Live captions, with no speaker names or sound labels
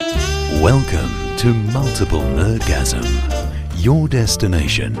Welcome to Multiple Nerdgasm, your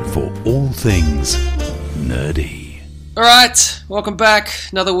destination for all things nerdy. Alright, welcome back.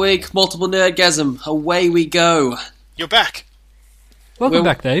 Another week, Multiple Nerdgasm. Away we go. You're back. Welcome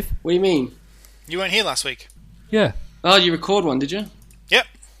back, Dave. What do you mean? You weren't here last week. Yeah. Oh, you record one, did you? Yep.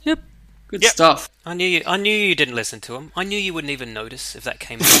 Yep. Good stuff. I knew you didn't listen to him. I knew you wouldn't even notice if that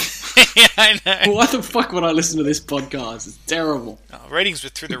came out. Yeah, I know. Why the fuck would I listen to this podcast? It's terrible. Oh, ratings were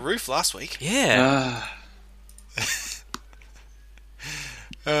through the roof last week. Yeah.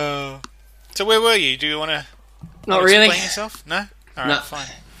 So where were you? Do you want to Not really. explain yourself? No? Alright, No. fine.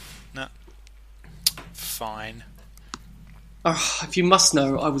 No. Fine. Oh, if you must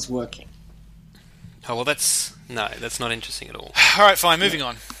know, I was working. Oh, well, that's not interesting at all. Alright, fine, moving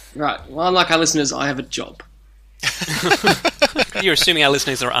on. Right, well, unlike our listeners, I have a job. You're assuming our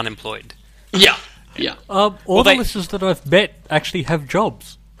listeners are unemployed. Yeah. All Well, the they- listeners that I've met actually have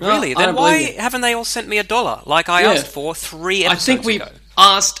jobs. Really? I Then don't why believe it. haven't they all sent me $1 like I Yeah. asked for 3 I episodes think we ago?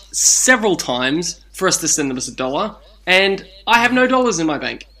 asked several times for us to send them us $1, and I have no dollars in my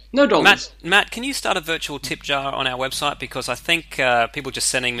bank. No dollars. Matt, can you start a virtual tip jar on our website? Because I think people just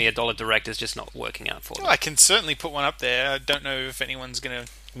sending me $1 direct is just not working out for them. Well, I can certainly put one up there. I don't know if anyone's going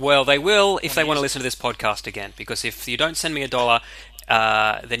to... Well, they will if they want to listen to this podcast again. Because if you don't send me $1,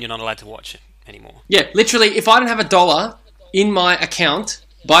 then you're not allowed to watch it anymore. Yeah, literally, if I don't have $1 in my account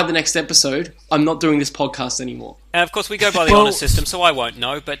by the next episode, I'm not doing this podcast anymore. Of course, we go by the Well- honour system, so I won't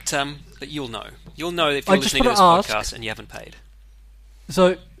know, but you'll know. You'll know if I you're just listening to this wanna ask- podcast and you haven't paid.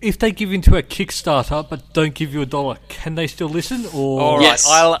 So, if they give into a Kickstarter but don't give you $1, can they still listen? Or All right, Yes.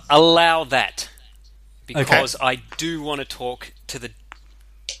 I'll allow that because I do want to talk to the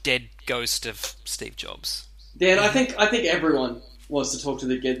dead ghost of Steve Jobs. Dan, I think everyone wants to talk to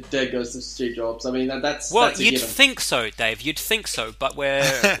the dead ghost of Steve Jobs. I mean, that's Well, that's a you'd given. think so, Dave. You'd think so, but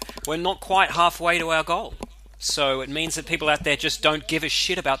we're not quite halfway to our goal. So it means that people out there just don't give a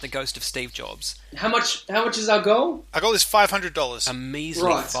shit about the ghost of Steve Jobs. How much is our goal? Our goal is $500. A measly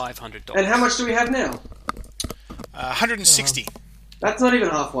Right. $500. And how much do we have now? 160. That's not even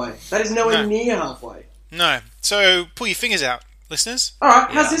halfway. That is nowhere No. near halfway. No. So, pull your fingers out, listeners. All right,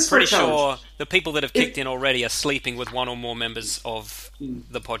 Yeah, how's this I'm for a pretty challenge? sure the people that have kicked in already are sleeping with one or more members of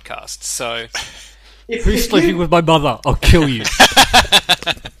the podcast. So who's sleeping with my mother? I'll kill you.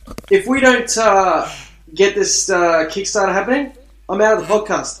 If we don't get this Kickstarter happening, I'm out of the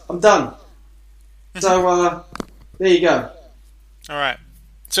podcast. I'm done. So, there you go. Alright.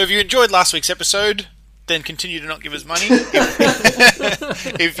 So if you enjoyed last week's episode, then continue to not give us money.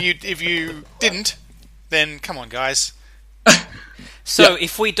 If you didn't, then come on, guys. So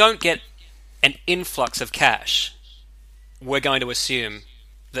if we don't get an influx of cash, we're going to assume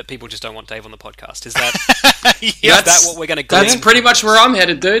that people just don't want Dave on the podcast. Is that is that what we're going to go? That's pretty much where I'm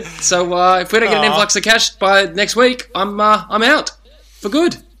headed, dude. So if we don't get an Aw. influx of cash by next week, I'm out for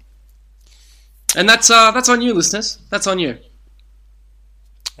good. And that's on you, listeners. That's on you.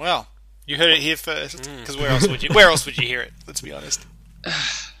 Well, you heard it here first. Because where else would you hear it? Let's be honest.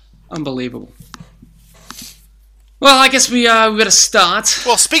 Unbelievable. Well, I guess we better start.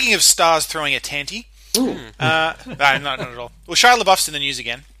 Well, speaking of stars throwing a tanty, Ooh. no, not at all. Well, Shia LaBeouf's in the news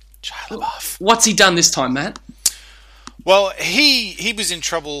again. Shia LaBeouf. What's he done this time, Matt? Well, he was in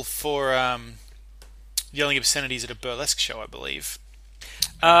trouble for yelling obscenities at a burlesque show, I believe.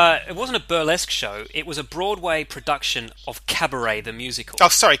 It wasn't a burlesque show. It was a Broadway production of Cabaret the musical. Oh,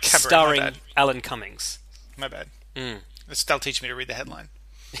 sorry, Cabaret. starring My bad. Alan Cummings. My bad. That'll teach me to read the headline.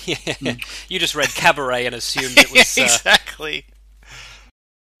 Yeah, you just read Cabaret and assumed it was Exactly.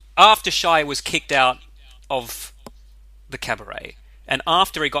 after Shia was kicked out of the Cabaret, and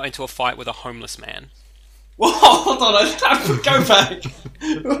after he got into a fight with a homeless man. Whoa, hold on, go back.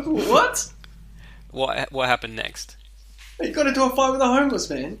 What? What happened next? He got into a fight with a homeless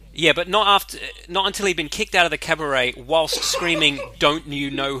man? Yeah, but not until he'd been kicked out of the Cabaret whilst screaming, "Don't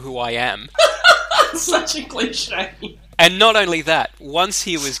you know who I am?" Such a cliche. And not only that, once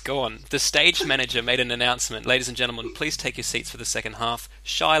he was gone, the stage manager made an announcement. Ladies and gentlemen, please take your seats for the second half.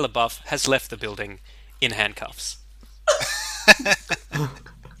 Shia LaBeouf has left the building in handcuffs.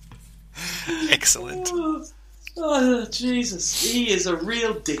 Excellent. Oh, Jesus. He is a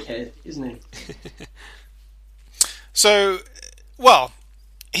real dickhead, isn't he? So, well,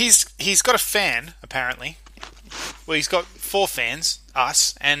 he's got a fan, apparently. Well, he's got 4 fans,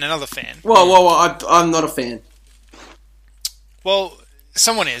 us, and another fan. Whoa, I'm not a fan. Well,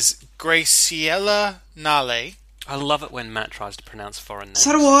 someone is. Graciela Nale. I love it when Matt tries to pronounce foreign names.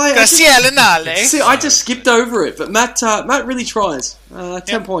 So do I. Graciela Nale. See, I just skipped over it, but Matt really tries.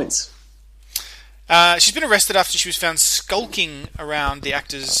 10 points. She's been arrested after she was found skulking around the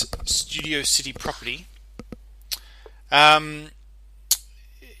actor's Studio City property.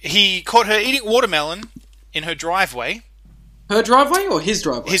 He caught her eating watermelon in her driveway. Her driveway or his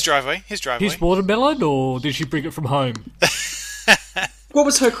driveway? His driveway. His watermelon, or did she bring it from home? What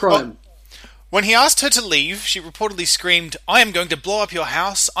was her crime? When he asked her to leave, she reportedly screamed, "I am going to blow up your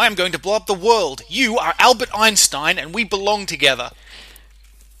house. I am going to blow up the world. You are Albert Einstein and we belong together."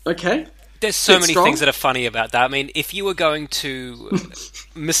 Okay. There's so Bit many strong. things that are funny about that. I mean, if you were going to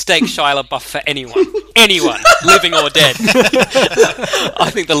mistake Shia LaBeouf for anyone, living or dead, I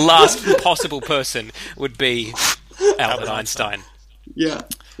think the last possible person would be Albert Einstein. Yeah.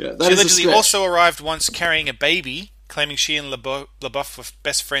 Yeah. That She is a allegedly stretch. also arrived once carrying a baby, claiming she and LaBeouf were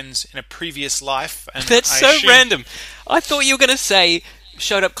best friends in a previous life. And That's I so assume- random. I thought you were going to say,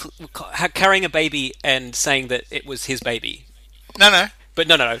 showed up carrying a baby and saying that it was his baby. No. But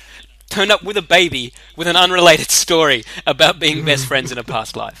no. Turned up with a baby with an unrelated story about being best friends in a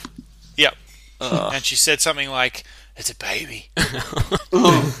past life. Yep. And she said something like, "It's a baby.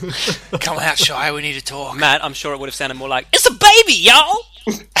 Come out, Shy, we need to talk." Matt, I'm sure it would have sounded more like, "It's a baby, y'all!"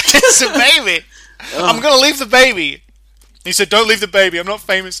 It's a baby. I'm going to leave the baby. He said, "Don't leave the baby. I'm not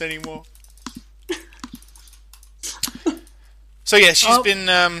famous anymore." So yeah, she's been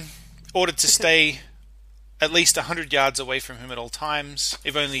ordered to stay at least 100 yards away from him at all times.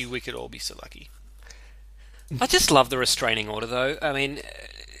 If only we could all be so lucky. I just love the restraining order, though. I mean,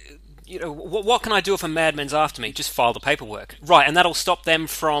 what can I do if a madman's after me? Just file the paperwork. Right, and that'll stop them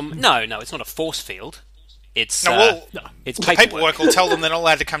from... No, it's not a force field. It's it's The paperwork. paperwork will tell them they're not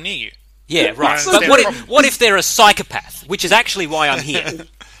alled to come near you. Yeah, right. I But understand what if they're a psychopath? Which is actually why I'm here.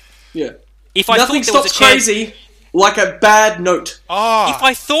 Yeah. If I Nothing thought there was a stops chance... crazy like a bad note. If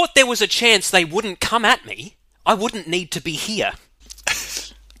I thought there was a chance they wouldn't come at me, I wouldn't need to be here.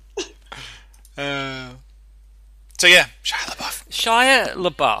 So yeah, Shia LaBeouf. Shia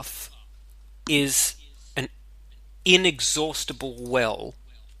LaBeouf is an inexhaustible well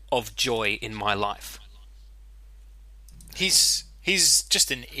of joy in my life. He's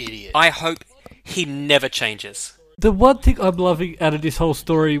just an idiot. I hope he never changes. The one thing I'm loving out of this whole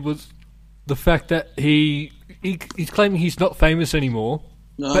story was the fact that he's claiming he's not famous anymore.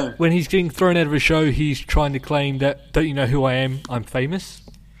 No. But when he's getting thrown out of a show, he's trying to claim that, "Don't you know who I am? I'm famous."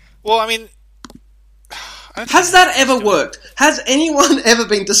 Well, I mean... Has that ever worked? Has anyone ever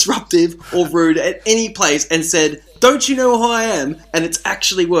been disruptive or rude at any place and said, "Don't you know who I am?" and it's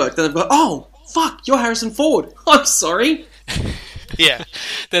actually worked? And they've gone, "Oh, fuck, you're Harrison Ford. I'm sorry." Yeah.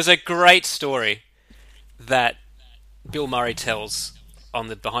 There's a great story that Bill Murray tells on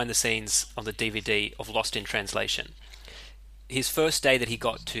the behind the scenes on the DVD of Lost in Translation. His first day that he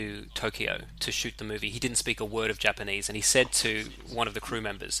got to Tokyo to shoot the movie, he didn't speak a word of Japanese, and he said to one of the crew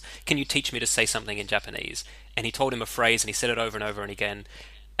members, "Can you teach me to say something in Japanese?" And he told him a phrase, and he said it over and over and again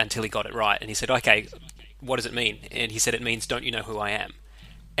until he got it right. And he said, "Okay, what does it mean?" And he said, "It means, 'Don't you know who I am?'"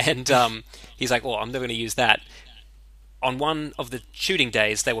 And he's like, "Well, I'm never going to use that." On one of the shooting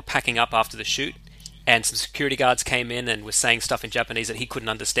days, they were packing up after the shoot, and some security guards came in and were saying stuff in Japanese that he couldn't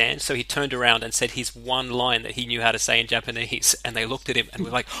understand. So he turned around and said his one line that he knew how to say in Japanese, and they looked at him and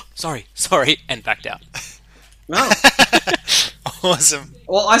were like, "Oh, sorry," and backed out. Wow. Awesome.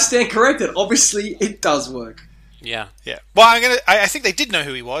 Well, I stand corrected. Obviously, it does work. Yeah. Yeah. Well, I think they did know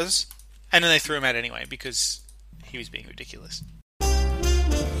who he was, and then they threw him out anyway because he was being ridiculous.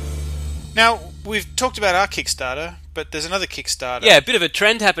 Now, we've talked about our Kickstarter, but there's another Kickstarter. Yeah, a bit of a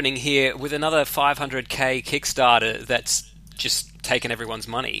trend happening here with another 500k Kickstarter that's just taken everyone's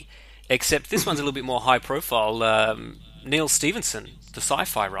money. Except this one's a little bit more high profile. Neil Stephenson, the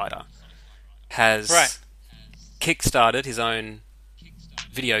sci-fi writer, has kickstarted his own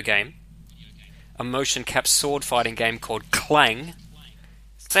video game, a motion cap sword fighting game called Clang.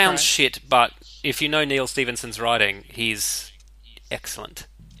 Sounds shit, but if you know Neil Stephenson's writing, he's excellent.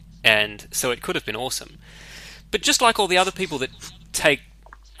 And so it could have been awesome. But just like all the other people that take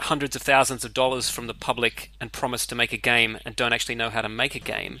hundreds of thousands of dollars from the public and promise to make a game and don't actually know how to make a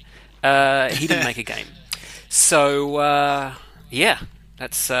game, he didn't make a game. So, yeah,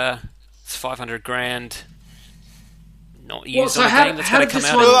 that's $500,000 not used on a game that's going to come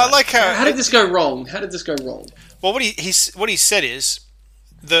out. How did this go wrong? How did this go wrong? Well, what he said is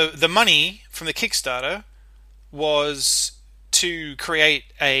the money from the Kickstarter was to create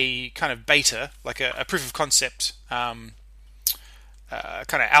a kind of beta, like a proof of concept, kind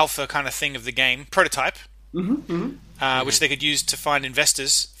of alpha kind of thing of the game, prototype, which they could use to find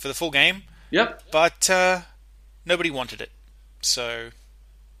investors for the full game. Yep. But nobody wanted it. So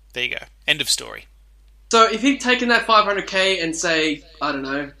there you go. End of story. So if he'd taken that 500k and say, I don't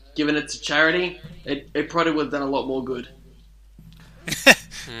know, given it to charity, it probably would have done a lot more good.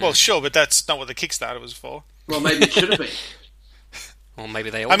 Well, sure, but that's not what the Kickstarter was for. Well, maybe it should have been. Or maybe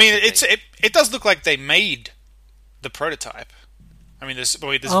they all I mean, should be. it does look like they made the prototype. I mean, there's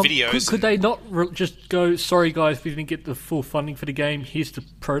videos. Could they not just go, sorry guys, we didn't get the full funding for the game, here's the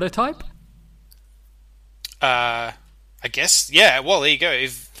prototype? I guess, yeah. Well, there you go.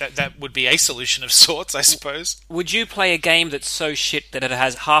 If that would be a solution of sorts, I suppose. Would you play a game that's so shit that it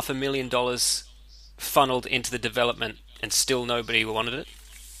has $500,000 funneled into the development and still nobody wanted it?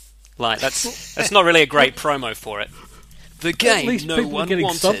 Like, that's not really a great promo for it. The game At least no people are one getting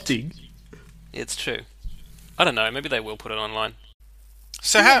wanted. something. It's true. I don't know. Maybe they will put it online.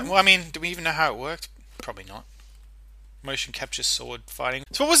 So how? Well, I mean, do we even know how it worked? Probably not. Motion capture sword fighting.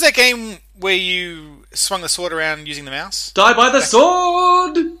 So what was that game where you swung the sword around using the mouse? Die by the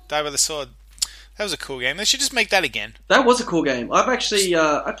sword! Die by the sword. That was a cool game. They should just make that again. That was a cool game. I've actually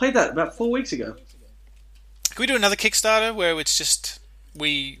I played that about 4 weeks ago. Can we do another Kickstarter where it's just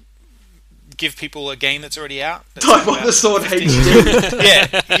we give people a game that's already out? That's Die by about the sword 15 HD.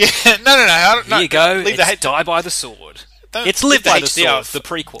 Yeah. No. Here you go. Leave the It's Die by the Sword. Don't It's leave Live by the HD Sword, off. the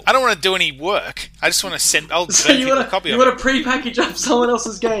prequel. I don't want to do any work. I just want to send. I'll So send you people want a copy to of it. pre-package up someone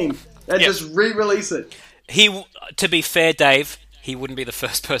else's game and Yep. just re-release it? To be fair, Dave, he wouldn't be the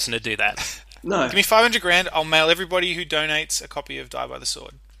first person to do that. No, Give me $500,000. I'll mail everybody who donates a copy of Die by the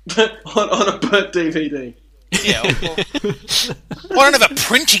Sword. on a burnt DVD. Yeah. Well, I don't have a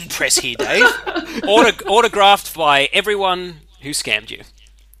printing press here, Dave. Autographed by everyone who scammed you.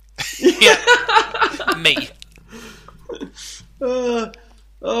 Yeah. Me.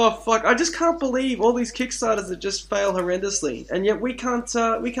 Oh fuck! I just can't believe all these Kickstarters that just fail horrendously, and yet we can't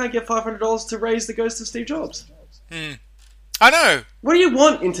get $500 to raise the ghost of Steve Jobs. I know. What do you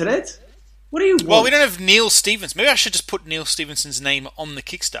want, Internet? What do you want? Well, we don't have Neil Stevens. Maybe I should just put Neil Stevenson's name on the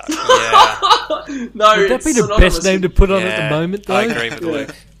Kickstarter. Yeah, No, Would that it's be the synonymous. best name to put on at the moment, though? I agree with Yeah.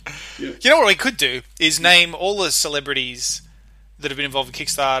 Luke. You know what we could do is name all the celebrities that have been involved in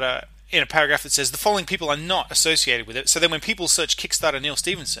Kickstarter in a paragraph that says the following people are not associated with it. So then when people search Kickstarter Neil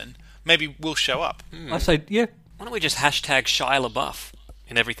Stevenson, maybe we'll show up. I say, yeah. Why don't we just hashtag Shia LaBeouf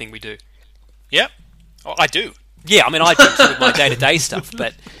in everything we do? Yep. Oh, I do. Yeah, I mean, I do too with my day-to-day stuff,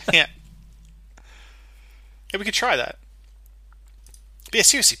 but Yeah. Yeah, we could try that. But yeah,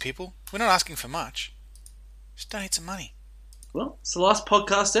 seriously, people, we're not asking for much. Just donate some money. Well, it's the last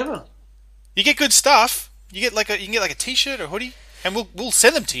podcast ever. You get good stuff. You can get like a T-shirt or hoodie, and we'll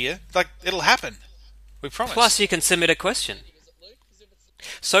send them to you. Like it'll happen. We promise. plus you can submit a question.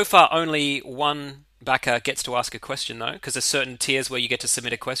 So far, only one backer gets to ask a question, though, because there's certain tiers where you get to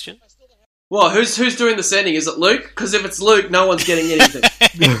submit a question. Well, who's doing the sending? Is it Luke? Because if it's Luke, no one's getting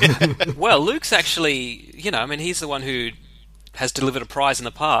anything. Well, Luke's actually, he's the one who has delivered a prize in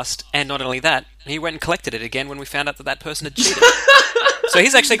the past, and not only that, he went and collected it again when we found out that person had cheated. So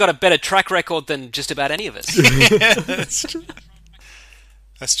he's actually got a better track record than just about any of us. That's true.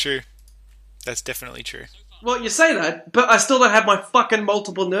 That's true. That's definitely true. Well, you say that, but I still don't have my fucking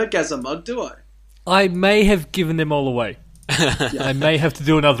multiple Nerdgasm mug, do I? I may have given them all away. I may have to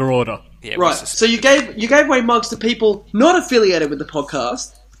do another order. Yeah, Right. So you gave away mugs to people not affiliated with the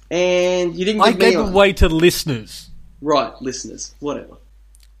podcast, and you didn't I give me gave one. away to listeners. Right, listeners, whatever.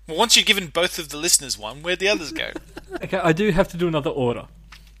 Well, once you've given both of the listeners one, where'd the others go? Okay, I do have to do another order.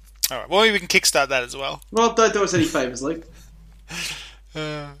 All right. Well, maybe we can kickstart that as well. Well, don't do us any favours, Luke.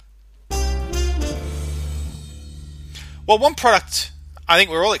 Well, one product I think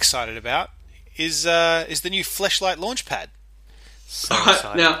we're all excited about is the new Fleshlight Launchpad. So Alright,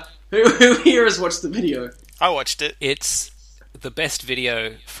 excited. now, who here has watched the video? I watched it. It's the best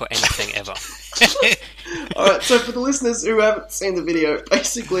video for anything ever. Alright, so for the listeners who haven't seen the video,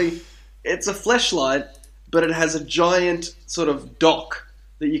 basically, it's a fleshlight, but it has a giant sort of dock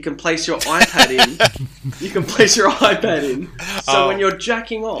that you can place your iPad in. You can place your iPad in. So when you're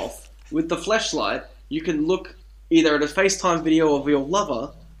jacking off with the fleshlight, you can look either at a FaceTime video of your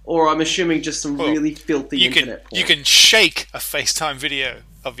lover, or I'm assuming just some really filthy internet porn. You can shake a FaceTime video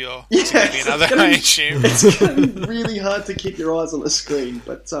of your Yeah, significant other, it's gonna I be- assume. It's going to be really hard to keep your eyes on the screen,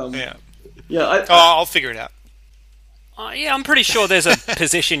 but Yeah. yeah, I'll figure it out. Yeah, I'm pretty sure there's a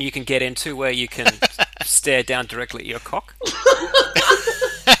position you can get into where you can stare down directly at your cock.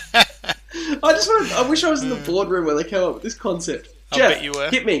 I wish I was in the boardroom where they came up with this concept. I'll Jeff, bet you were.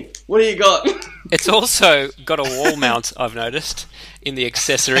 hit me. What do you got? It's also got a wall mount, I've noticed, in the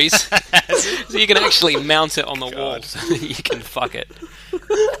accessories. So you can actually mount it on the wall so that you can fuck it.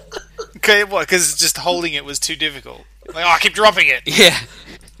 Okay, what? Because just holding it was too difficult. Like, I keep dropping it. Yeah.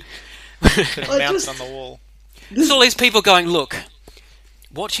 It mounts just- on the wall. There's all these people going, look,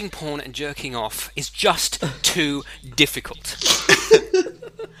 watching porn and jerking off is just too difficult.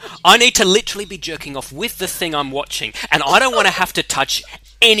 I need to literally be jerking off with the thing I'm watching, and I don't want to have to touch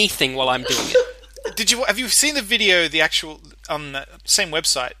anything while I'm doing it. Have you seen the video, the actual, on the same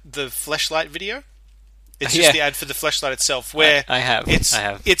website, the Fleshlight video? It's just the ad for the Fleshlight itself, where I have.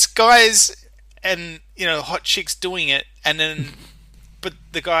 It's guys and, hot chicks doing it, and then, but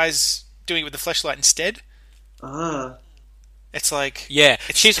the guys doing it with the Fleshlight instead. It's like... Yeah,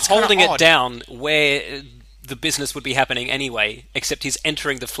 she's it's holding kinda it odd. down where the business would be happening anyway, except he's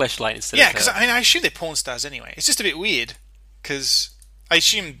entering the fleshlight instead of her. Yeah, because I assume they're porn stars anyway. It's just a bit weird, because I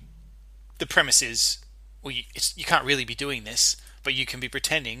assume the premise is, well, you can't really be doing this, but you can be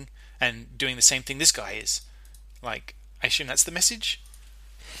pretending and doing the same thing this guy is. Like, I assume that's the message?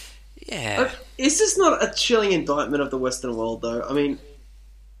 Yeah. Is this not a chilling indictment of the Western world, though? I mean,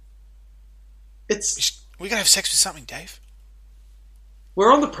 We gotta have sex with something, Dave.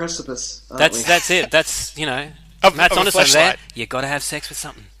 we're on the precipice. Aren't we? That's it. That's, Of Matt's a onto something there. fleshlight. You gotta have sex with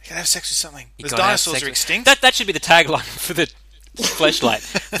something. You gotta have sex with something. You Those gotta have dinosaurs sex are with- extinct. That should be the tagline for the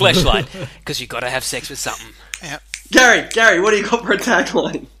fleshlight. Because you gotta have sex with something. Yeah. Gary, what do you got for a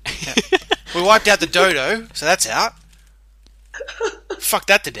tagline? We wiped out the dodo, so that's out. Fuck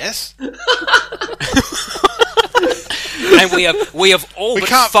that to death. And we have all but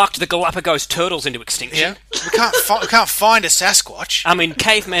can't- fucked the Galapagos turtles into extinction. Yeah. We can't find a Sasquatch. I mean,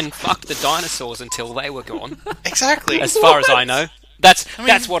 cavemen fucked the dinosaurs until they were gone. Exactly. As far as I know. That's I mean,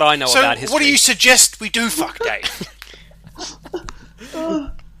 that's what I know so about history. what do you suggest we do, fuck, Dave?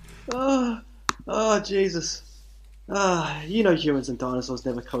 Oh, Jesus. Humans and dinosaurs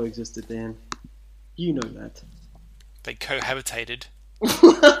never coexisted, Dan. You know that. They cohabitated.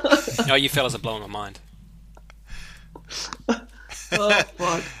 No, you fellas are blowing my mind. Oh,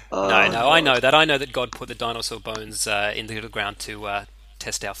 fuck. No, I know that. I know that God put the dinosaur bones into the ground to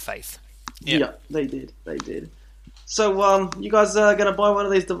test our faith. Yeah, they did. So, you guys are going to buy one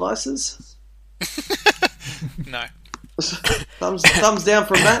of these devices? No. Thumbs down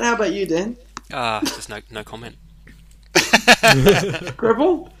from Matt. How about you, Dan? Just no comment.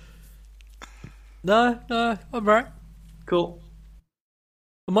 Cripple? No, I'm right. Cool.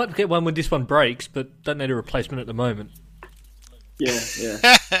 I might get one when this one breaks, but don't need a replacement at the moment. Yeah.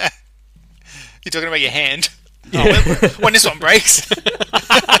 You're talking about your hand. Oh, when this one breaks.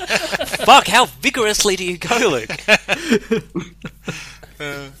 Fuck, how vigorously do you go, Luke?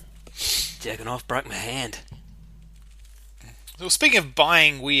 Jacking off, broke my hand. Well, speaking of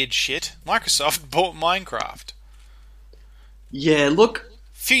buying weird shit, Microsoft bought Minecraft. Yeah, look,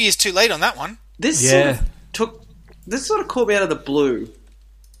 A few years too late on that one. this sort of caught me out of the blue.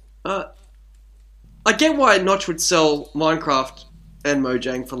 I get why Notch would sell Minecraft and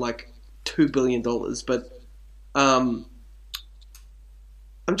Mojang for like $2 billion, but I'm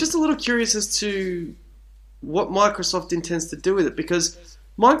just a little curious as to what Microsoft intends to do with it, because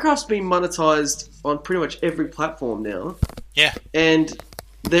Minecraft's been monetized on pretty much every platform now, Yeah. and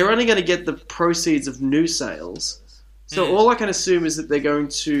they're only going to get the proceeds of new sales. So all I can assume is that they're going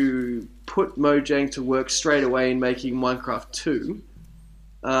to put Mojang to work straight away in making Minecraft 2.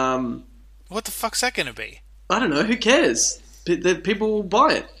 What the fuck's that going to be? I don't know. Who cares? People will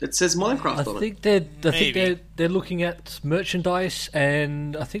buy it. It says Minecraft on it. I think they're looking at merchandise,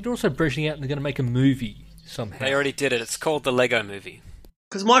 and I think they're also branching out and they're going to make a movie somehow. They already did it. It's called the Lego Movie.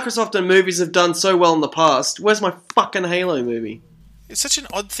 Because Microsoft and movies have done so well in the past. Where's my fucking Halo movie? It's such an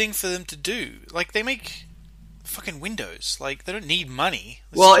odd thing for them to do. Like, they make fucking Windows. Like, they don't need money.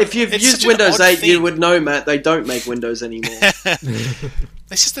 Well, if you've It's used such an Windows odd 8, you thing. would know, Matt, they don't make Windows anymore.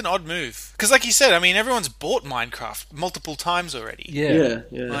 It's just an odd move. Because, like you said, I mean, everyone's bought Minecraft multiple times already. Yeah.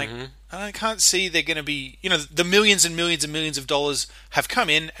 Yeah. Like, I can't see they're going to be... the millions and millions and millions of dollars have come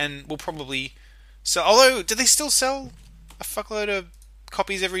in and will probably sell... Although, do they still sell a fuckload of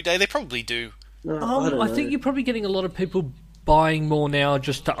copies every day? They probably do. No, I don't I know. think you're probably getting a lot of people buying more now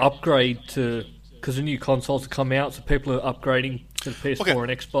just to upgrade to... Because the new consoles have come out, so people are upgrading to the PS4 Okay, and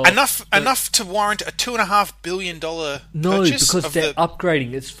Xbox. Enough to warrant a $2.5 billion No, purchase because of they're the...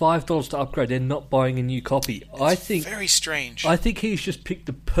 upgrading. It's $5 to upgrade. They're not buying a new copy. I think Very strange. he's just picked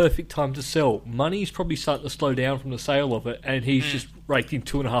the perfect time to sell. Money's probably starting to slow down from the sale of it, and he's just raked in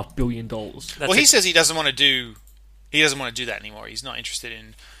 $2.5 billion. Well, he says he doesn't want to do that anymore. He's not interested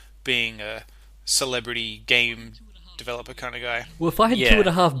in being a celebrity game developer kind of guy. Well, if I had Yeah.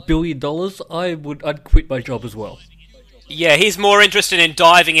 $2.5 billion, I'd quit my job as well. Yeah, he's more interested in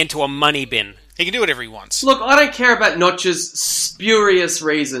diving into a money bin. He can do whatever he wants. Look, I don't care about Notch's spurious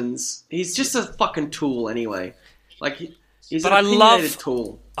reasons. He's just a fucking tool anyway. Like, he's But an I opinionated love-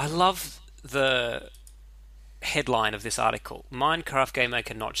 tool. I love the headline of this article. Minecraft game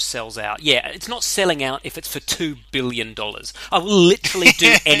maker Notch sells out. Yeah, it's not selling out if it's for $2 billion. I will literally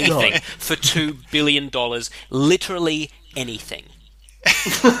do anything for $2 billion. Literally anything.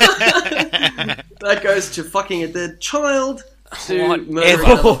 That goes to fucking a dead child, to Whatever. murdering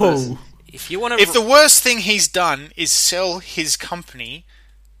another person. If you want to... If the worst thing he's done is sell his company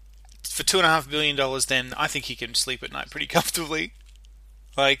for $2.5 billion, then I think he can sleep at night pretty comfortably.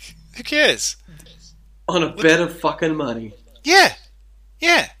 Like, who cares? On a bed of fucking money. Yeah.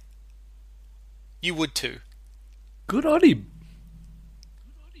 Yeah. You would too. Good on him.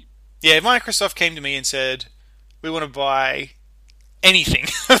 Yeah, if Microsoft came to me and said, we want to buy anything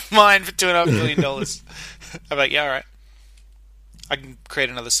of mine for $2.5 billion, I'm like, yeah, alright. I can create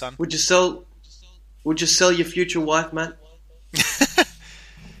another son. Would you sell your future wife, Matt?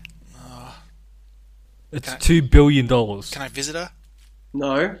 It's $2 billion. Can I visit her?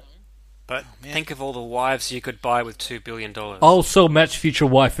 No. But man. Think of all the wives you could buy with $2 billion. I'll sell Matt's future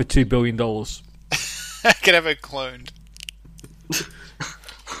wife for $2 billion. I could have her cloned.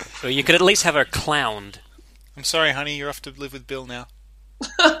 Or you could at least have her clowned. I'm sorry, honey, you're off to live with Bill now.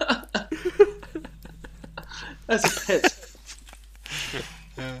 As a pet.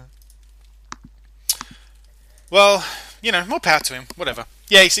 Well, more power to him. Whatever.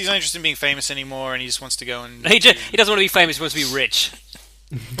 Yeah, he's not interested in being famous anymore, and he just wants to go and... He doesn't want to be famous, he wants to be rich.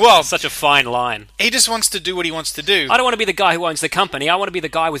 Well, Such a fine line. he just wants to do what he wants to do. I don't want to be the guy who owns the company. I want to be the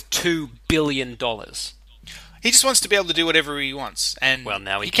guy with $2 billion. He just wants to be able to do whatever he wants, and Well,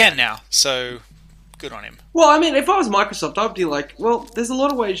 now he can can. now. So, good on him. Well, I mean, if I was Microsoft, I'd be like, well, there's a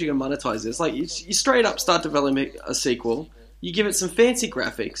lot of ways you can monetize this. Like, you straight up start developing a sequel, you give it some fancy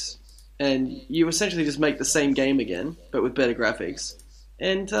graphics, and you essentially just make the same game again, but with better graphics,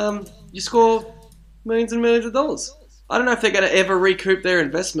 and you score millions and millions of dollars. I don't know if they're going to ever recoup their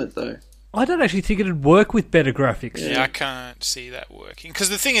investment, though. I don't actually think it'd work with better graphics. Yeah, I can't see that working. Because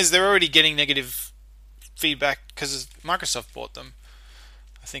the thing is, they're already getting negative feedback because Microsoft bought them.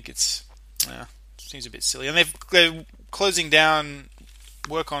 I think it's... seems a bit silly. And they're closing down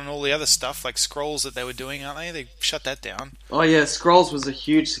work on all the other stuff, like Scrolls that they were doing, aren't they? They shut that down. Oh, yeah, Scrolls was a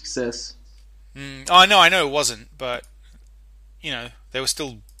huge success. Oh, I know it wasn't, but, they were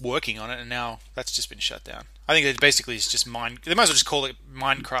still working on it, and now that's just been shut down. I think it basically is just they might as well just call it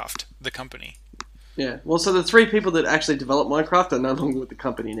Minecraft, the company. Yeah, well, so the 3 people that actually developed Minecraft are no longer with the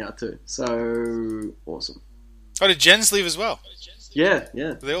company now, too. So, awesome. Oh, did Jens leave as well? Yeah.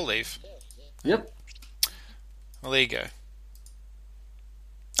 They all leave. Yep. Well, there you go.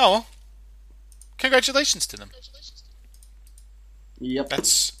 Oh, well. Congratulations to them. Yep.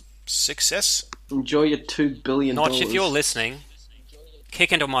 That's success. Enjoy your $2 billion. Notch, if you're listening,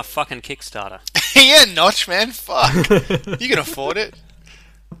 kick into my fucking Kickstarter. Yeah, Notch, man. Fuck. You can afford it.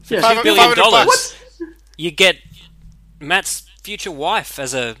 Yeah. $2 billion. $500. You get Matt's future wife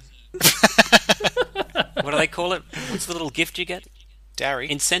as a... what do they call it? What's the little gift you get? Dowry.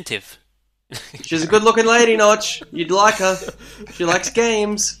 She's Incentive. a good-looking lady, Notch. You'd like her. She likes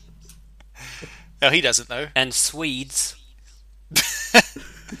games. No, he doesn't, though. And Swedes. The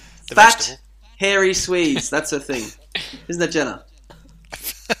Fat, vegetable. hairy Swedes. That's her thing. Isn't it, Jenna?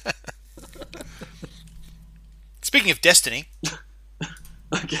 Speaking of Destiny,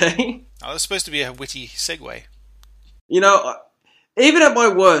 Okay. that was supposed to be a witty segue. Even at my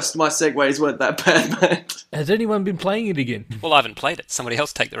worst, my segues weren't that bad, man. Has anyone been playing it again? Well, I haven't played it. Somebody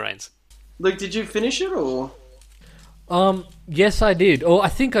else take the reins. Luke, did you finish it, or... Yes, I did. Or I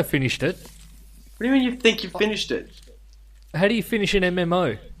think I finished it. What do you mean you think you finished it? How do you finish an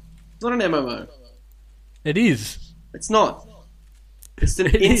MMO? It's not an MMO. It is. It's not. It's an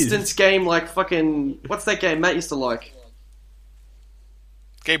It is. instance game like fucking... What's that game Matt used to like?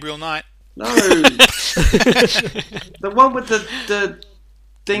 Gabriel Knight. No. The one with the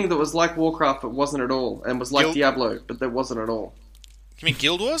thing that was like Warcraft but wasn't at all, and was like Guild- Diablo but that wasn't at all. You mean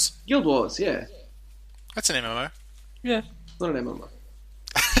Guild Wars? Guild Wars, yeah. That's an MMO. Yeah. It's not an MMO.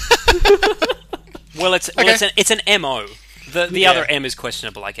 Well, it's an MO. The Yeah. other M is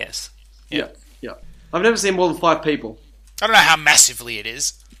questionable, I guess. Yeah. I've never seen more than 5 people. I don't know how massively it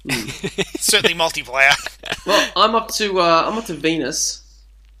is. Certainly multiplayer. Well, I'm up to Venus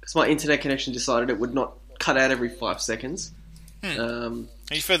because my internet connection decided it would not cut out every 5 seconds. Are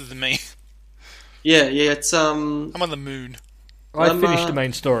you further than me? Yeah. It's I'm on the moon. I I'm, finished the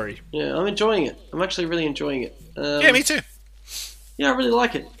main story. yeah. I'm enjoying it. I'm actually really enjoying it. Yeah, me too. Yeah, I really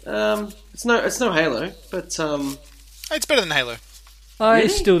like it. It's no Halo, but It's better than Halo. I Really?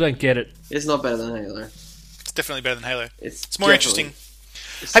 still don't get it. it's not better than Halo. It's definitely better than Halo. It's more definitely-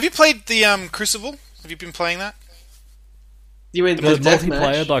 interesting. Have you played the Crucible? Have you been playing that? You mean The the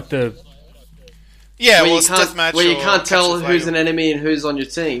multiplayer, deathmatch? like the... Yeah, where well, you it's can't, deathmatch where you or can't tell capture the who's flag. an enemy and who's on your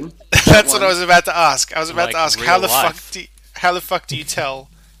team. That's what I was about to ask. I was about Like to ask real how the life. fuck do you tell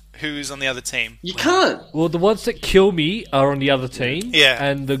who's on the other team? You can't. Well, the ones that kill me are on the other team. Yeah.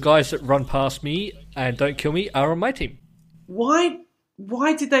 And the guys that run past me and don't kill me are on my team. Why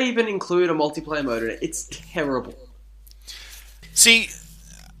did they even include a multiplayer mode in it? It's terrible. See,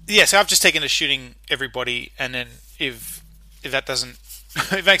 yeah, so I've just taken to shooting everybody, and then if that doesn't,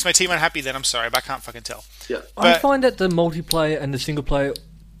 if it makes my team unhappy, then I'm sorry, but I can't fucking tell. Yeah. I But- find that the multiplayer and the single player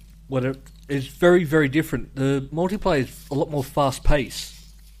is very, very different. The multiplayer is a lot more fast paced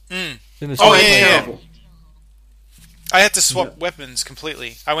than the Oh, single yeah, player. yeah. Terrible. I had to swap weapons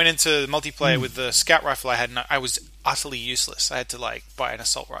completely. I went into multiplayer with the scout rifle I had, and I was utterly useless. I had to buy an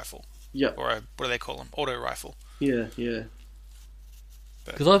assault rifle Yeah. or a what do they call them? Auto rifle. Yeah. Yeah.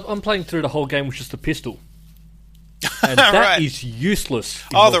 Because I'm playing through the whole game with just a pistol. And that is Right. useless.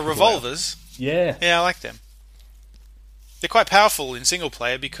 in Oh, the multiplayer. revolvers. Yeah. Yeah, I like them. They're quite powerful in single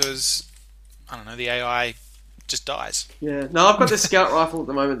player because I don't know, the AI just dies. Yeah. No, I've got this scout rifle at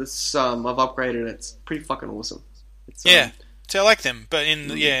the moment. That's I've upgraded. And it's pretty fucking awesome. It's, Yeah, so I like them, but in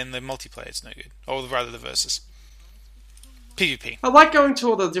the multiplayer it's no good, or rather the versus PvP. I like going to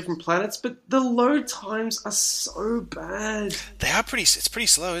all the different planets, but the load times are so bad. They are it's pretty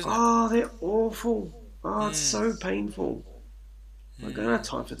slow, isn't it? Oh, they're awful. Oh, it's so painful. I don't have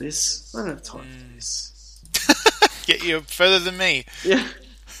time for this. I don't have time for this. Get you further than me. Yeah.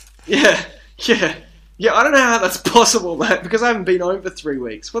 Yeah. Yeah. Yeah, I don't know how that's possible, Matt, because I haven't been home for 3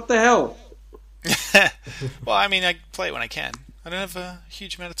 weeks. What the hell? Well, I mean, I play it when I can. I don't have a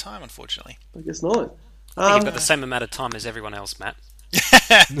huge amount of time, unfortunately. I guess not. I think you've got the same amount of time as everyone else, Matt.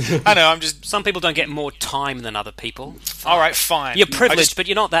 I know, I'm just... Some people don't get more time than other people. Alright, fine. You're I privileged, just- but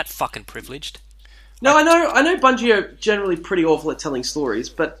you're not that fucking privileged. No, I know Bungie are generally pretty awful at telling stories,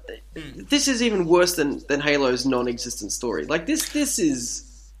 but this is even worse than Halo's non-existent story. Like, this is...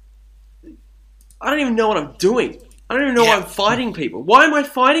 I don't even know what I'm doing. I don't even know why I'm fighting people. Why am I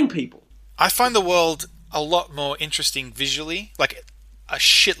fighting people? I find the world a lot more interesting visually, like a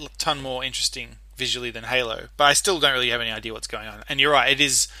shit ton more interesting visually than Halo, but I still don't really have any idea what's going on. And you're right,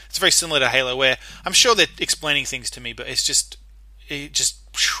 it's very similar to Halo, where I'm sure they're explaining things to me, but it just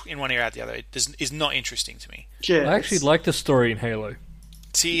in one ear out the other. It is not interesting to me. Yeah, I actually like the story in Halo.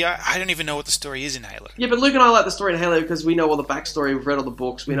 See, I don't even know what the story is in Halo. Yeah, but Luke and I like the story in Halo because we know all the backstory, we've read all the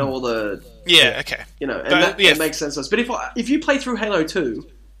books, we know all the... Yeah, okay. You know, and But, that makes sense to us. But if you play through Halo 2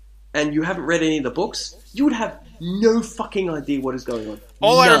 and you haven't read any of the books, you would have no fucking idea what is going on.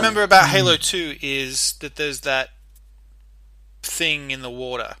 All I None. remember about Halo 2 is that there's that thing in the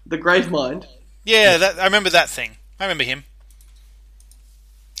water. The Gravemind. Yeah, I remember that thing. I remember him.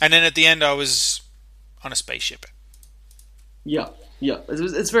 And then at the end, I was on a spaceship. Yeah.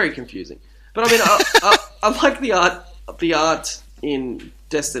 It's very confusing. But I mean, I like the art in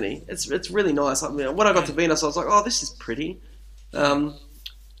Destiny. It's really nice. I mean, when I got to Venus, I was like, oh, this is pretty.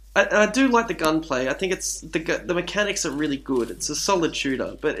 I do like the gunplay. I think it's the mechanics are really good. It's a solid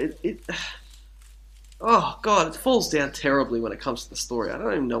shooter, but it oh god, it falls down terribly when it comes to the story. I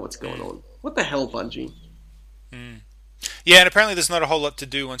don't even know what's going on. What the hell, Bungie? Yeah, and apparently there's not a whole lot to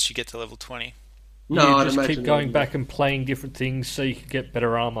do once you get to level 20. No, you I'd just imagine keep going not. back and playing different things so you can get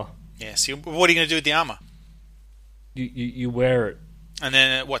better armor. Yeah, see, what are you going to do with the armor? You wear it. And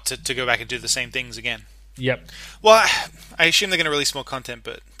then, to go back and do the same things again? Yep. Well, I assume they're going to release more content,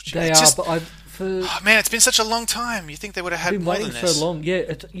 but... They it's are, just- but Oh, man, it's been such a long time. You think they would have had been more waiting than this. so long.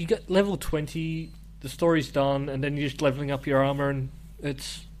 Yeah, you get level 20, the story's done, and then you're just leveling up your armor, and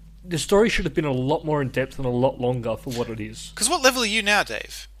the story should have been a lot more in depth and a lot longer for what it is. Because what level are you now,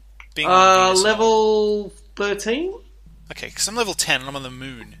 Dave? Being on Venus? Level 13? Okay, because I'm level 10 and I'm on the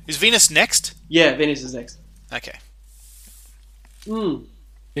moon. Is Venus next? Yeah, Venus is next. Okay. Hmm.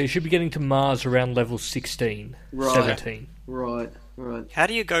 Yeah, you should be getting to Mars around level 16, Right. 17. Right. How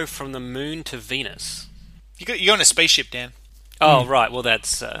do you go from the moon to Venus? You're on a spaceship, Dan. Oh, right. Well,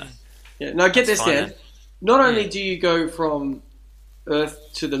 that's... Yeah. Now get That's this, fine, Dan. then. Not only do you go from Earth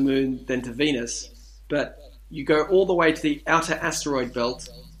to the Moon, then to Venus, but you go all the way to the outer asteroid belt,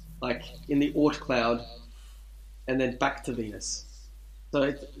 like in the Oort cloud, and then back to Venus.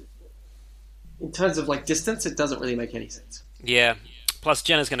 So, in terms of like distance, it doesn't really make any sense. Yeah. Plus,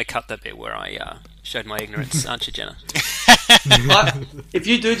 Jenna's going to cut that bit where I showed my ignorance, aren't you, Jenna? If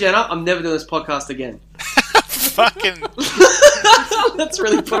you do, Jenna, I'm never doing this podcast again. Fucking... That's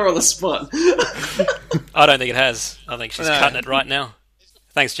really put her on the spot. I don't think it has. I think she's No. cutting it right now.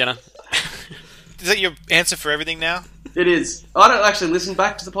 Thanks, Jenna. Is that your answer for everything now? It is. I don't actually listen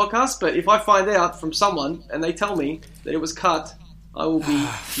back to the podcast, but if I find out from someone and they tell me that it was cut, I will be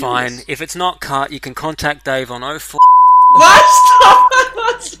Fine. furious. If it's not cut, you can contact Dave on 04. What?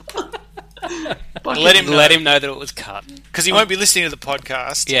 Stop! Let him know. Let him know that it was cut. Because he won't be listening to the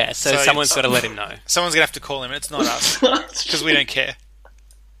podcast. Yeah, so someone's got to let him know. Someone's going to have to call him, and it's not us. Because we don't care.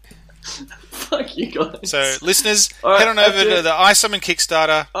 Fuck you guys. So, listeners, All right, head on over that's to it. the iSummon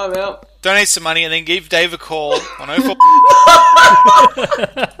Kickstarter, I'm out. donate some money, and then give Dave a call on 04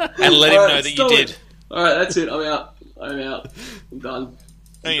 and let him All right, know that you stop did. it. Alright, that's it. I'm out. I'm done.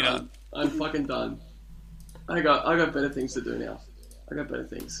 No, you're done. I'm fucking done. I got better things to do now. I got better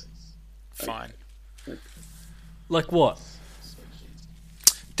things. Fine. Like what?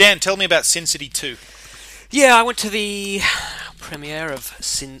 Dan, tell me about Sin City 2. Yeah, I went to the premiere of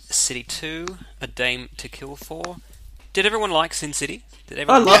Sin City 2, A Dame to Kill For. Did everyone like Sin City? Did I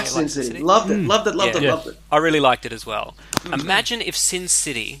everyone loved like Sin City. Loved it. Loved it. Loved it. Yeah. Loved it. I really liked it as well. Imagine if Sin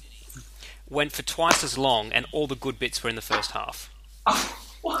City went for twice as long and all the good bits were in the first half.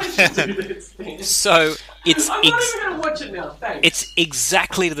 Why did you do this thing? So it's I'm not even going to watch it now. Thanks. it's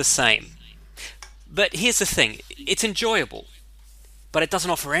exactly the same. But here's the thing, it's enjoyable, but it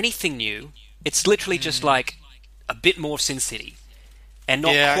doesn't offer anything new. It's literally just like a bit more of Sin City, and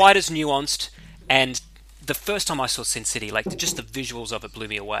not quite as nuanced. And the first time I saw Sin City, like just the visuals of it blew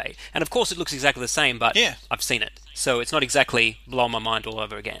me away. And of course it looks exactly the same, but I've seen it. So it's not exactly blowing my mind all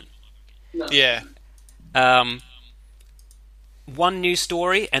over again. No. Yeah. One new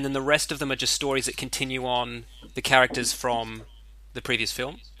story, and then the rest of them are just stories that continue on the characters from the previous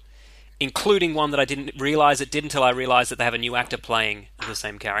film, including one that I didn't realise it did until I realised that they have a new actor playing the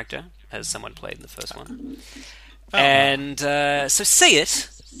same character as someone played in the first one. And so see it,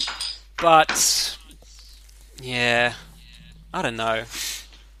 but yeah, I don't know.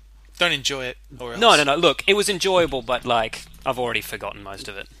 Don't enjoy it. Or else. No. Look, it was enjoyable, but like I've already forgotten most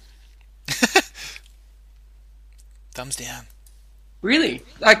of it. Thumbs down. Really?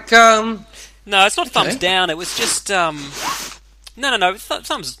 Like, No, it's not thumbs Okay. down. It was just no.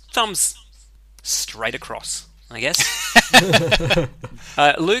 Thumbs straight across, I guess.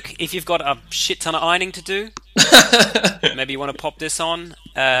 Luke, if you've got a shit ton of ironing to do, maybe you want to pop this on.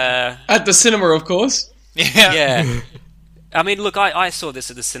 at the cinema, of course. Yeah. I mean, look, I saw this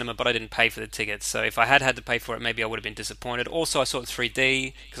at the cinema, but I didn't pay for the tickets. So if I had to pay for it, maybe I would have been disappointed. Also, I saw it in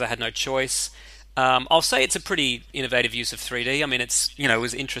 3D because I had no choice. I'll say it's a pretty innovative use of 3D. I mean, it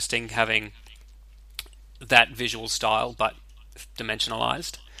was interesting having that visual style, but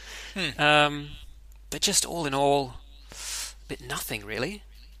dimensionalized. But just all in all, a bit nothing really.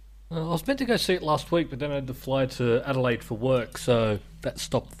 I was meant to go see it last week, but then I had to fly to Adelaide for work, so that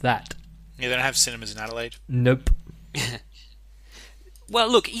stopped that. Yeah, they don't have cinemas in Adelaide. Nope. Well,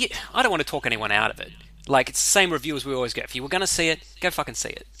 look, I don't want to talk anyone out of it. Like, it's the same review as we always get. If you were going to see it, go fucking see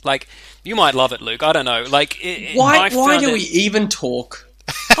it. Like, you might love it, Luke. I don't know. Like, Why do we even talk?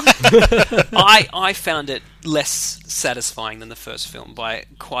 I found it less satisfying than the first film by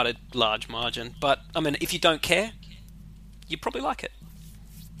quite a large margin. But, I mean, if you don't care, you probably like it.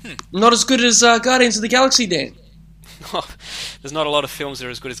 Not as good as Guardians of the Galaxy, Dan. There's not a lot of films that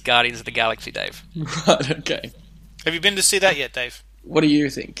are as good as Guardians of the Galaxy, Dave. Right, okay. Have you been to see that yet, Dave? What do you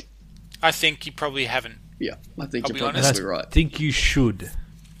think? I think you probably haven't. Yeah, I think I'll you're be honest. probably right. I think you should.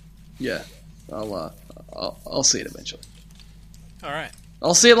 Yeah, I'll see it eventually. All right.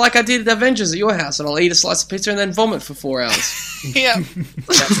 I'll see it like I did at Avengers at your house, and I'll eat a slice of pizza and then vomit for 4 hours. Yeah.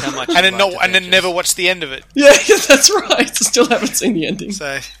 That's how much and you then liked and then Avengers. never watch the end of it. Yeah, that's right. I still haven't seen the ending.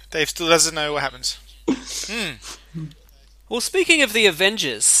 So Dave still doesn't know what happens. Well, speaking of the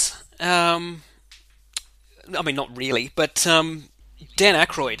Avengers, I mean, not really, but Dan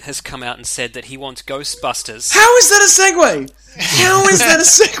Aykroyd has come out and said that he wants Ghostbusters. How is that a segue? How is that a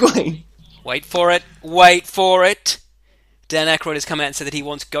segue? Wait for it. Dan Aykroyd has come out and said that he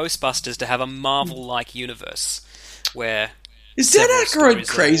wants Ghostbusters to have a Marvel-like universe where Is Dan several Aykroyd stories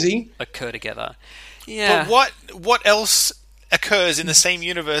crazy? all occur together. Yeah. But what else occurs in the same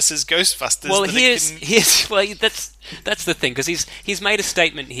universe as Ghostbusters? Well, that that's the thing, because he's made a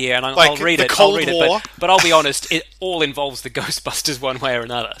statement here, and I'll Like read the it. Cold I'll read War? it, but I'll be honest, it all involves the Ghostbusters one way or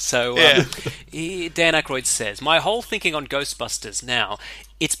another. So Dan Aykroyd says, "My whole thinking on Ghostbusters now,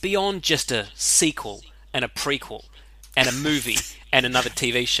 it's beyond just a sequel and a prequel and a movie and another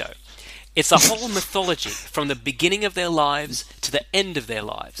TV show. It's a whole mythology from the beginning of their lives to the end of their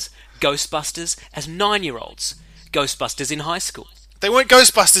lives. Ghostbusters as 9-year-olds, Ghostbusters in high school. They weren't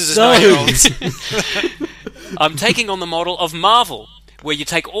Ghostbusters as No. 9-year-olds. I'm taking on the model of Marvel, where you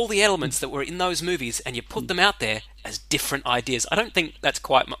take all the elements that were in those movies and you put them out there as different ideas. I don't think that's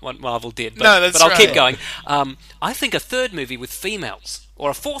quite what Marvel did, but, No, that's but I'll keep right. going. I think a third movie with females, or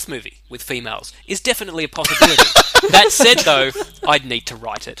a fourth movie with females, is definitely a possibility. That said, though, I'd need to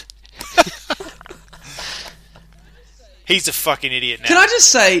write it. He's a fucking idiot now. Can I just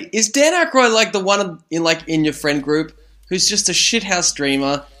say, is Dan Aykroyd like the one in your friend group who's just a shithouse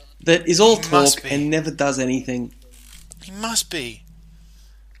dreamer that is all must talk be. and never does anything? He must be.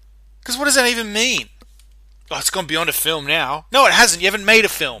 Because what does that even mean? Oh, it's gone beyond a film now. No, it hasn't. You haven't made a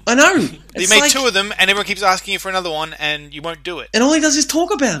film. I know. You It's made like- two of them, and everyone keeps asking you for another one, and you won't do it. and all he does is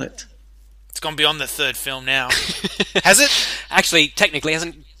talk about it. It's gone beyond the third film now. Has it? Actually, technically,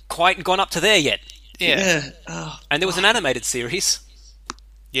 hasn't quite gone up to there yet. Yeah. Oh, And there was an animated series.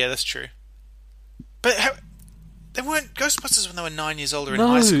 Yeah, that's true. But they weren't Ghostbusters when they were 9 years old or in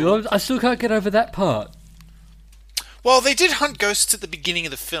high school. No, I still can't get over that part. Well, they did hunt ghosts at the beginning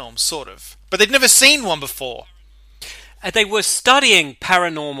of the film, sort of. But they'd never seen one before. They were studying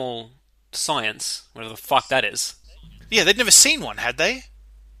paranormal science, whatever the fuck that is. Yeah, they'd never seen one, had they?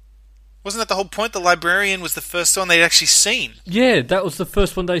 Wasn't that the whole point? The librarian was the first one they'd actually seen. Yeah, that was the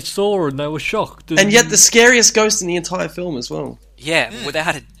first one they saw, and they were shocked. and yet the scariest ghost in the entire film as well. Yeah,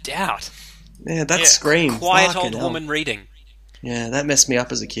 without a doubt. Yeah, that Yeah. scream. Quiet Fucking old hell. woman reading. Yeah, that messed me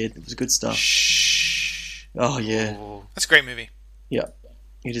up as a kid. It was good stuff. Shh. Oh yeah, That's a great movie. yeah.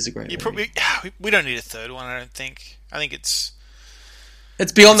 It is a great You movie. probably we don't need a third one. I don't think. I think it's.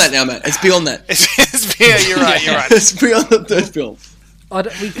 It's beyond that now, Matt. It's beyond that. Yeah, you're right. You're right. It's beyond the third film.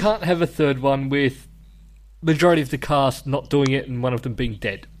 We can't have a third one with majority of the cast not doing it and one of them being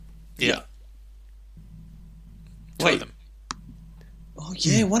dead. Yeah. Two Wait. of them. Oh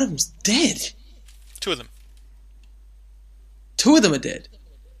yeah, one of them's dead. Two of them. Two of them are dead.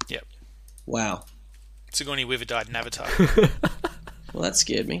 Yep. Wow. Sigourney Weaver died in Avatar. Well, that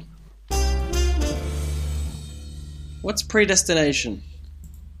scared me. What's Predestination?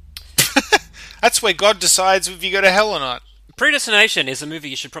 That's where God decides if you go to hell or not. Predestination is a movie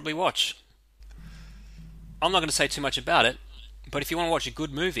you should probably watch. I'm not going to say too much about it, but if you want to watch a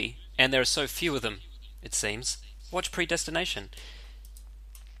good movie, and there are so few of them, it seems, watch Predestination.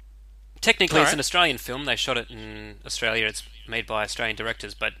 Technically, it's Alright. an Australian film. They shot it in Australia. It's made by Australian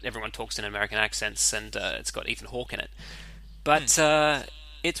directors, but everyone talks in American accents, and it's got Ethan Hawke in it. But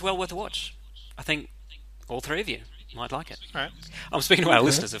it's well worth a watch. I think all three of you might like it. All right. I'm speaking to our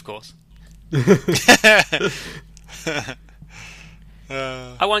listeners, of course.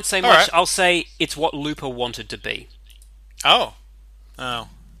 I won't say much. alright. I'll say it's what Looper wanted to be. Oh.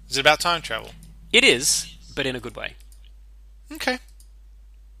 Is it about time travel? It is, but in a good way. Okay.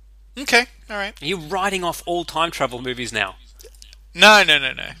 Okay. All right. Are you writing off all time travel movies now? No.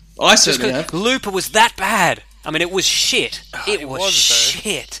 I certainly have. Looper was that bad. I mean, it was shit. It it was was, though.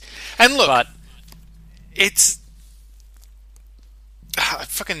 shit. And look, But it's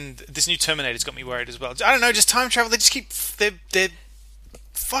fucking this new Terminator's got me worried as well. I don't know, just time travel. They just keep they're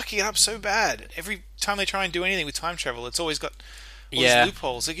fucking it up so bad. Every time they try and do anything with time travel, it's always got all Yeah. these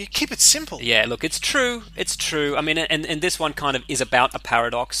loopholes. Like, you keep it simple. yeah, look, it's true. It's true. I mean, and this one kind of is about a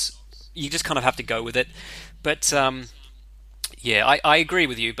paradox. You just kind of have to go with it. But yeah, I agree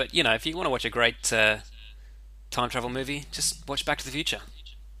with you. But you know, if you want to watch a great time travel movie, just watch Back to the Future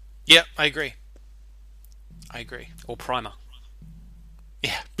Yeah, I agree. or Primer.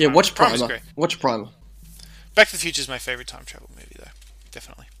 Yeah. Yeah, watch Primer's Primer. great. Watch Primer. Back to the Future is my favorite time travel movie, though.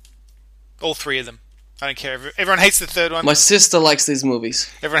 Definitely. All three of them. I don't care. Everyone hates the third one. My sister likes these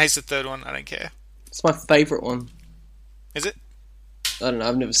movies. Everyone hates the third one. I don't care. It's my favourite one. Is it? I don't know.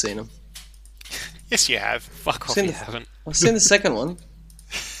 I've never seen them. Yes, you have. Fuck off, Seen you the- haven't. I've seen the second one.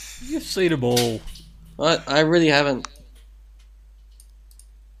 You've seen them all. I really haven't.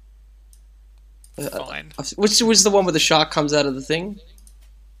 Fine. Which was the one where the shark comes out of the thing?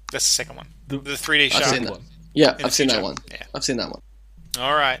 That's the second one. The- The 3D I've shark seen that. one. Yeah, the I've seen that future. one. Yeah. I've seen that one.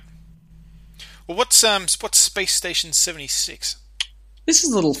 All right. Well, what's Space Station 76? This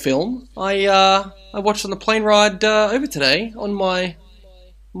is a little film I watched on the plane ride over today on my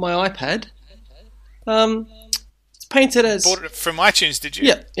iPad. It's painted as Bought it from iTunes, did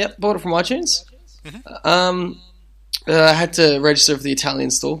you? yeah, bought it from iTunes. I had to register for the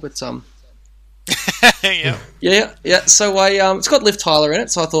Italian store, but yeah. yeah. So it's got Liv Tyler in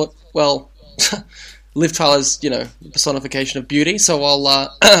it. So I thought, well, Liv Tyler's the personification of beauty. So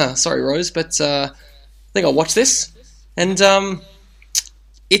I'll sorry Rose, but I think I'll watch this, and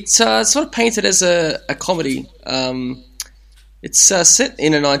it's sort of painted as a comedy. It's set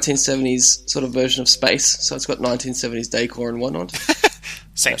in a 1970s sort of version of space, so it's got 1970s decor and whatnot.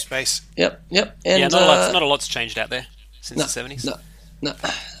 Same space. Yep. And Yeah, not a lot's changed out there since the 70s. No.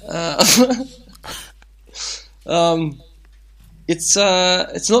 It's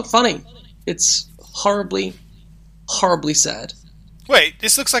not funny. It's horribly sad. Wait,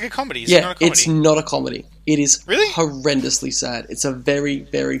 this looks like a comedy. Is it not a comedy? It's not a comedy. It is Really? horrendously sad. It's a very,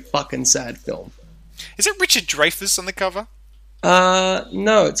 very fucking sad film. Is it Richard Dreyfuss on the cover?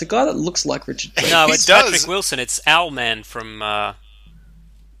 No, it's a guy that looks like Richard Dreyfuss. No, He it's does. Patrick Wilson. It's Owlman from.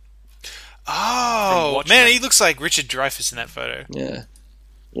 Oh, Watchmen. man, he looks like Richard Dreyfuss in that photo. Yeah.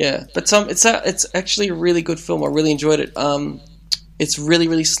 But it's actually a really good film. I really enjoyed it. It's really,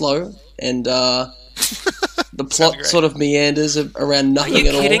 really slow, and the plot great. sort of meanders around Are nothing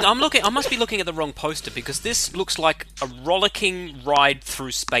you at kidding? all. I must be looking at the wrong poster because this looks like a rollicking ride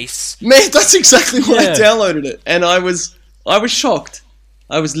through space. Man, that's exactly why I Yeah. downloaded it, and I was shocked.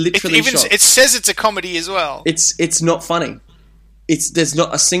 I was literally shocked. It says it's a comedy as well. It's not funny. There's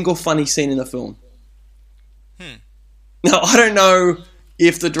not a single funny scene in the film. Now, I don't know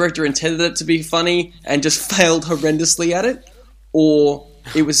if the director intended it to be funny and just failed horrendously at it, or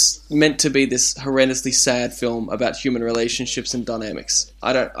it was meant to be this horrendously sad film about human relationships and dynamics.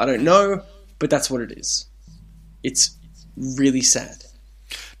 I don't know, but that's what it is. It's really sad.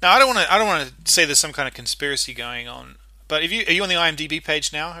 Now, I don't want to say there's some kind of conspiracy going on, but are you on the IMDb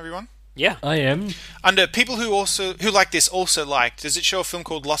page now, everyone? Yeah. I am. Under people who like this also liked, does it show a film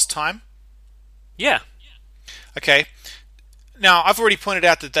called Lost Time? Yeah. Okay. Now, I've already pointed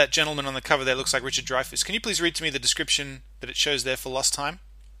out that gentleman on the cover there looks like Richard Dreyfuss. Can you please read to me the description that it shows there for Lost Time?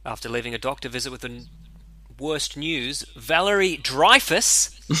 After leaving a doctor visit with the worst news, Valerie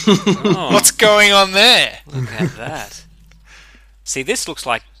Dreyfus. What's going on there? Look at that. See, this looks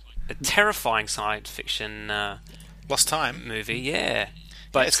like a terrifying science fiction Lost Time. movie. Yeah,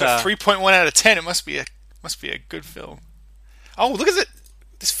 but It's got a 3.1 out of 10. It must be a good film. Oh, look at it.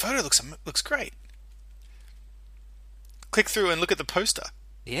 This photo looks great. Click through and look at the poster.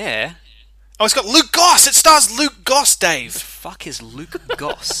 yeah. Oh, it's got Luke Goss. It stars Luke Goss, Dave. Fuck is Luke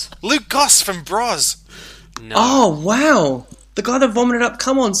Goss? Luke Goss from Bros. No. Oh, wow. The guy that vomited up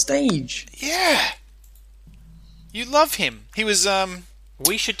cum on stage. Yeah. You love him. He was,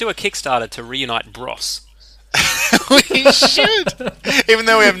 We should do a Kickstarter to reunite Bros, we should. Even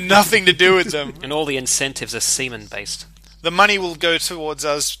though we have nothing to do with them. and all the incentives are semen based. The money will go towards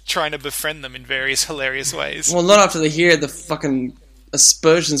us trying to befriend them in various hilarious ways. Well, not after they hear the fucking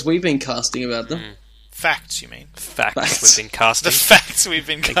aspersions we've been casting about them. Facts, you mean? Facts Facts. we've been casting. The facts we've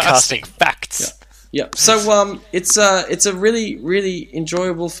been Been casting. casting facts. Yeah. So it's a really, really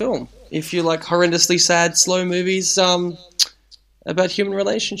enjoyable film. If you like horrendously sad, slow movies about human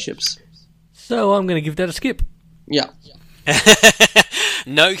relationships. So I'm going to give that a skip. Yeah.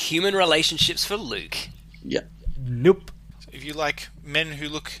 No human relationships for Luke. Yeah. Nope. If you like men who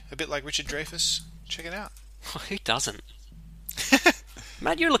look a bit like Richard Dreyfuss, check it out. Who doesn't?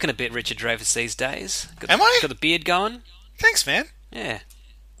 Matt, you're looking a bit Richard Dreyfuss these days. Am I? Got the beard going? Thanks, man. Yeah.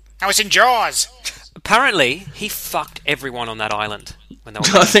 I was in Jaws. Apparently, he fucked everyone on that island when they were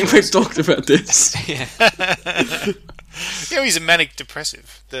I think we've talked about this. Yeah, he's a manic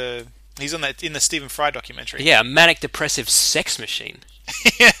depressive. He's on that in the Stephen Fry documentary. Yeah, a manic depressive sex machine.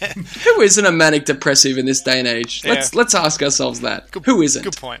 Who isn't a manic depressive in this day and age? Yeah. Let's ask ourselves that. Who isn't?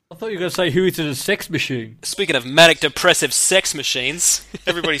 Good point. I thought you were going to say who is it a sex machine? Speaking of manic depressive sex machines,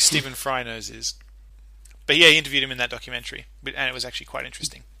 Everybody Stephen Fry knows is. But yeah, he interviewed him in that documentary, and it was actually quite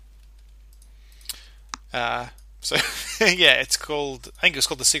interesting. So yeah, I think it's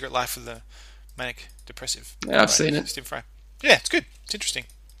called The Secret Life of the Manic Depressive. Yeah, I've seen it. Stephen Fry. Yeah, it's good. It's interesting.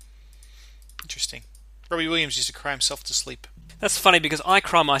 Robbie Williams used to cry himself to sleep. that's funny because I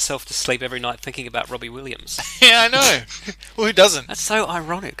cry myself to sleep every night thinking about Robbie Williams. Yeah, I know. Well, who doesn't? That's so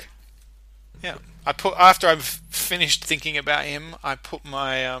ironic. Yeah. After I've finished thinking about him, I put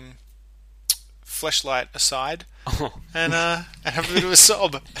my fleshlight aside and have a bit of a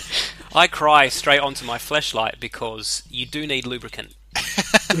sob. I cry straight onto my fleshlight because you do need lubricant.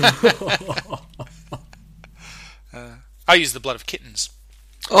 I use the blood of kittens.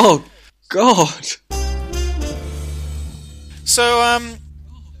 Oh, God. So,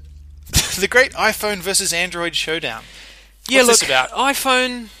 the great iPhone versus Android showdown. Yeah, What's look, this about?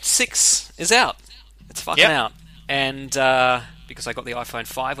 iPhone 6 is out. It's fucking Yep. out. And because I got the iPhone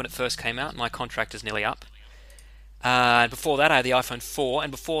 5 when it first came out, my contract is nearly up. Before that, I had the iPhone 4,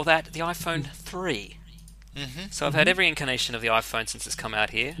 and before that, the iPhone 3. So I've had every incarnation of the iPhone since it's come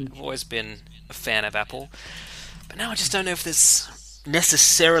out here. I've always been a fan of Apple. But now I just don't know if there's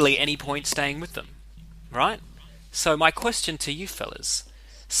necessarily any point staying with them. Right? So my question to you fellas,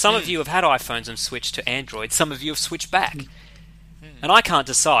 some of you have had iPhones and switched to Android, some of you have switched back. And I can't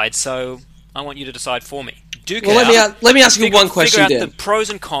decide, so I want you to decide for me. duke Well, it out. let me ask you one question, Figure out Dan. the pros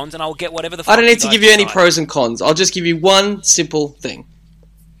and cons, and I'll get whatever the fuck I don't need to guys give you any decide. pros and cons. I'll just give you one simple thing.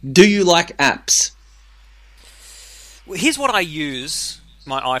 Do you like apps? Well, here's what I use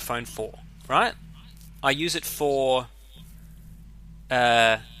my iPhone for, right? I use it for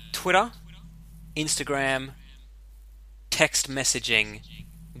Twitter, Instagram, text messaging,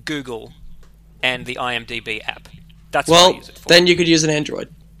 Google, and the IMDb app. That's what I Well, use it for. then you could use an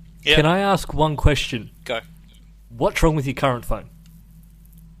Android. Yeah. Can I ask one question? Go. What's wrong with your current phone?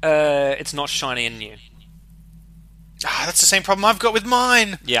 It's not shiny and new. That's the same problem I've got with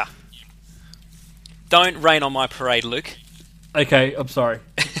mine. Yeah. Don't rain on my parade, Luke. Okay, I'm sorry.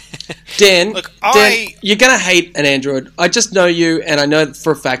 Dan, Look, Dan, you're going to hate an Android. I just know you, and I know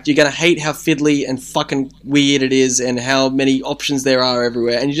for a fact you're going to hate how fiddly and fucking weird it is and how many options there are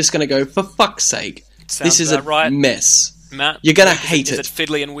everywhere, and you're just going to go, for fuck's sake, Sounds this is a about right. mess. Matt, You're going to Luke, hate is it. it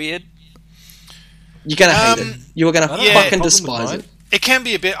fiddly and weird? You're going to hate it. You're going to yeah, fucking problem with despise mine. it. It can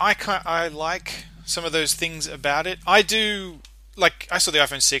be a bit. I like some of those things about it. I do. Like, I saw the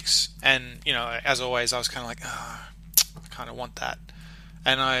iPhone 6, and, you know, as always, I was kind of like, I kind of want that.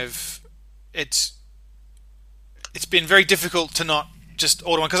 And it's been very difficult to not just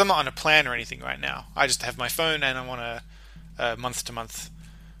order one, because I'm not on a plan or anything right now. I just have my phone, and I'm on a month-to-month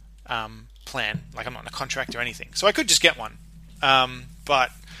plan. Like, I'm not on a contract or anything. So I could just get one.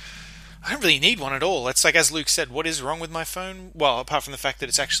 But I don't really need one at all. It's like, as Luke said, what is wrong with my phone? Well, apart from the fact that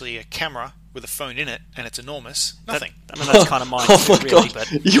it's actually a camera with a phone in it, and it's enormous. Nothing. I mean, that's kind of mine, Oh my really, god,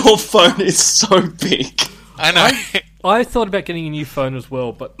 but your phone is so big. I know. I thought about getting a new phone as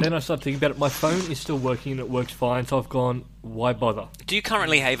well, but then I started thinking about it. My phone is still working and it works fine, so I've gone, why bother? do you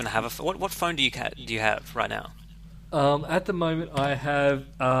currently even have a... What phone do you have right now? At the moment, I have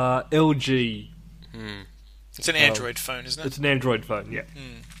LG. It's an Android phone, isn't it? It's an Android phone, yeah.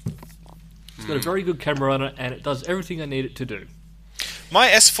 It's got a very good camera on it, and it does everything I need it to do. My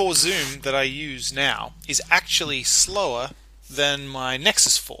S4 Zoom that I use now is actually slower than my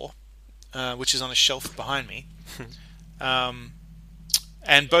Nexus 4, which is on a shelf behind me.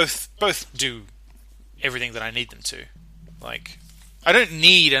 And both do everything that I need them to. Like, I don't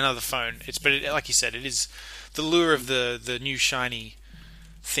need another phone. But like you said, it is the lure of the new shiny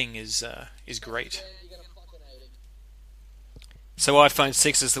thing is great. So iPhone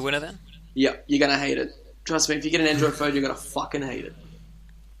 6 is the winner then? Yeah, you're going to hate it. Trust me, if you get an Android phone, you're going to fucking hate it.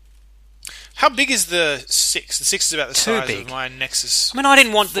 How big is the 6? The 6 is about the Too size big. of my Nexus. I mean, I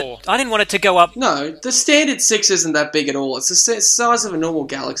didn't want 4. it to go up. No, the standard 6 isn't that big at all. It's the size of a normal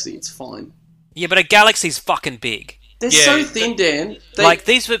Galaxy. It's fine. Yeah, but a Galaxy's fucking big. They're Yeah, so thin, Dan. Like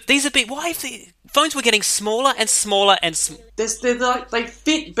these are big. Why if the phones were getting smaller and smaller and they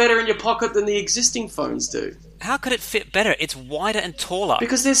fit better in your pocket than the existing phones do. how could it fit better? It's wider and taller.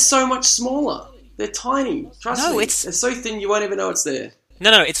 Because they're so much smaller. They're tiny. Trust No, me. it's- They're so thin you won't even know it's there.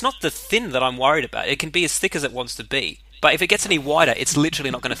 No, it's not the thin that I'm worried about. It can be as thick as it wants to be. But if it gets any wider, it's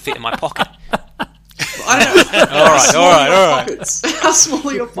literally not going to fit in my pocket. I don't know. All right. Pockets. How small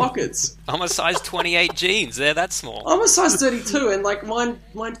are your pockets? I'm a size 28 jeans. They're that small. I'm a size 32, and like mine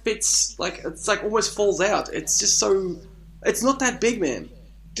fits like it's like almost falls out. It's just so. It's not that big, man.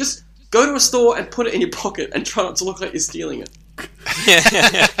 Just go to a store and put it in your pocket and try not to look like you're stealing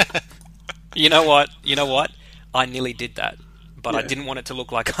it. You know what? I nearly did that. But I Yeah. didn't want it to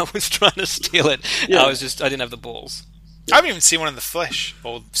look like I was trying to steal it. Yeah. I didn't have the balls. I haven't even seen one in the flesh,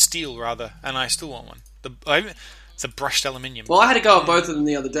 or steel rather, and I still want one. It's a brushed aluminium. Well, I had to go at both of them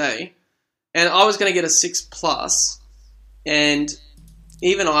the other day, and I was going to get a 6 Plus, and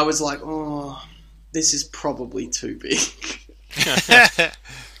even I was like, oh, this is probably too big.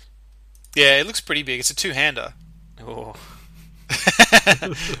 Yeah, it looks pretty big. It's a two-hander, Oh,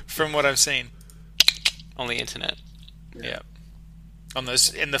 from what I've seen. on the internet. Yeah, on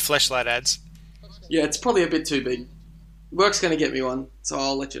those in the Fleshlight ads. Yeah, it's probably a bit too big. Work's going to get me one, so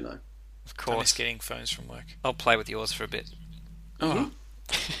I'll let you know. Of I miss course. getting phones from work. I'll play with yours for a bit. Oh,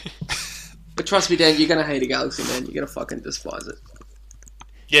 But trust me, Dan, you're going to hate a Galaxy, man. You're going to fucking despise it.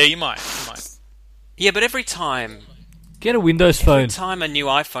 yeah, you might. Yeah, but every time Get a Windows phone. a new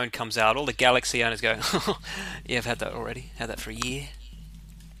iPhone comes out, all the Galaxy owners go, yeah, I've had that already. Had that for a year.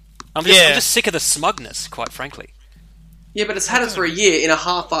 I'm just sick of the smugness, quite frankly. Yeah, but it's had it for a year in a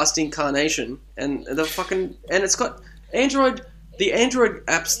half-assed incarnation, and it's got Android. The Android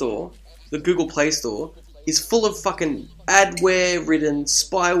App Store, the Google Play Store, is full of fucking adware-ridden,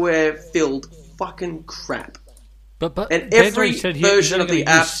 spyware-filled fucking crap. But And Pedro every said he- version he's of the only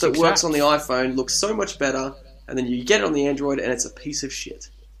gonna app use that 6 works apps. on the iPhone looks so much better, and then you get it on the Android, and it's a piece of shit.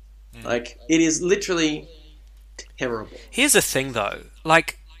 Like, it is literally terrible. Here's the thing, though.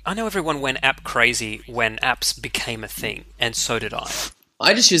 Like, I know everyone went app crazy when apps became a thing, and so did I.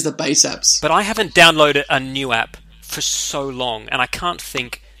 I just use the base apps. But I haven't downloaded a new app for so long, and I can't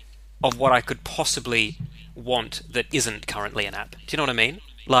think of what I could possibly want that isn't currently an app. Do you know what I mean?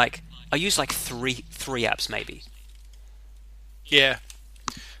 Like, I use like three apps maybe. Yeah.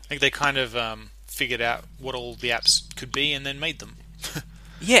 I think they kind of figured out what all the apps could be and then made them.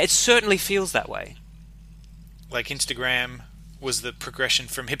 Yeah, it certainly feels that way. Like Instagram was the progression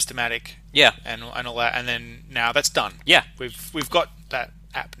from Hipstamatic, Yeah, and all that, and then now that's done. yeah, We've got that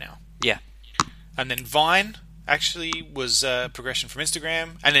app now. yeah. And then Vine actually was a progression from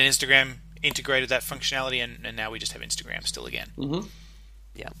Instagram, and then Instagram integrated that functionality, and now we just have Instagram still again. Mm-hmm.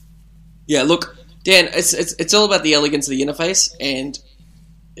 Yeah. Yeah, look, Dan, it's all about the elegance of the interface and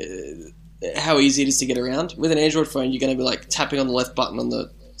how easy it is to get around. With an Android phone, you're going to be like tapping on the left button on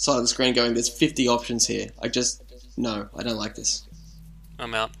the side of the screen going, there's 50 options here. No, I don't like this.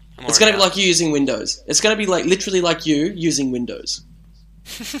 I'm out. It's going to be like you using Windows. It's going to be like literally like you using Windows.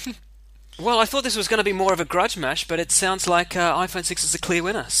 Well, I thought this was going to be more of a grudge match, but it sounds like iPhone 6 is a clear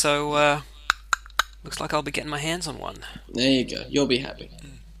winner. So, looks like I'll be getting my hands on one. There you go. You'll be happy.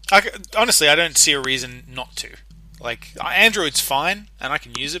 Honestly, I don't see a reason not to. Like, Android's fine, and I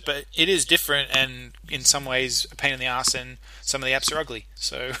can use it, but it is different, and in some ways a pain in the ass, and some of the apps are ugly.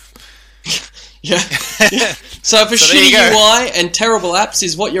 So, yeah. So for shitty UI and terrible apps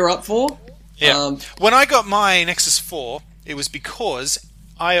is what you're up for. Yeah. When I got my Nexus 4, it was because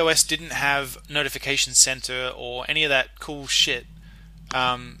iOS didn't have Notification Center or any of that cool shit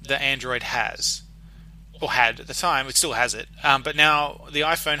that Android has. Or had at the time. It still has it. But now the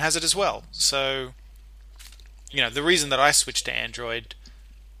iPhone has it as well. So, the reason that I switched to Android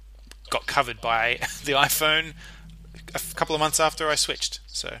got covered by the iPhone a couple of months after I switched.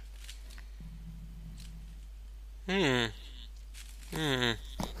 So. And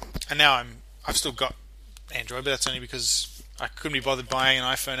now I've still got Android, but that's only because I couldn't be bothered buying an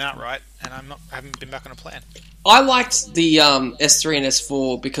iPhone outright, and I haven't been back on a plan. I liked the S3 and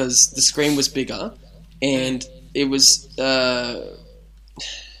S4 because the screen was bigger, and it was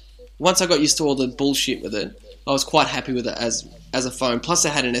once I got used to all the bullshit with it, I was quite happy with it as a phone. Plus, it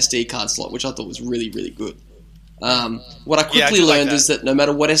had an SD card slot, which I thought was really, really good. What I quickly learned is that no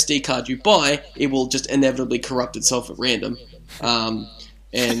matter what SD card you buy, it will just inevitably corrupt itself at random.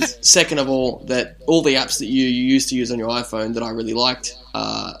 And second of all, that all the apps that you used to use on your iPhone that I really liked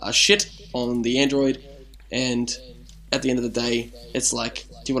are shit on the Android. And at the end of the day, it's like,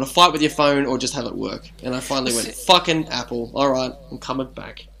 do you want to fight with your phone or just have it work? And I finally went, fucking Apple. All right, I'm coming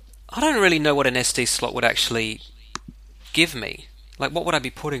back. I don't really know what an SD slot would actually give me. Like, what would I be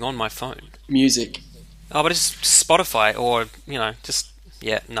putting on my phone? Music. Oh, but it's Spotify or, no,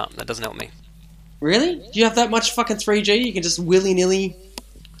 that doesn't help me. Really? Do you have that much fucking 3G? You can just willy-nilly...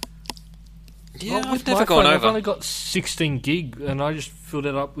 Yeah, well, I've never gone over. I've only got 16 gig, and I just filled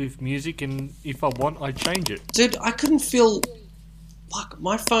it up with music, and if I want, I change it. Dude, I couldn't feel... Fuck,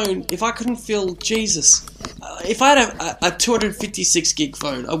 my phone... If I couldn't feel... Jesus. If I had a 256 gig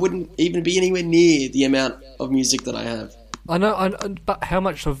phone, I wouldn't even be anywhere near the amount of music that I have. I know, but how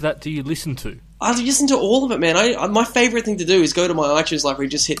much of that do you listen to? I listen to all of it, man. My favourite thing to do is go to my iTunes library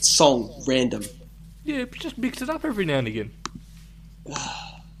and just hit song, random. Yeah, just mix it up every now and again.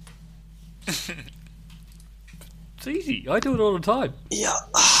 It's easy. I do it all the time. Yeah.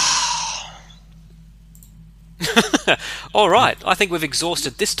 All right. I think we've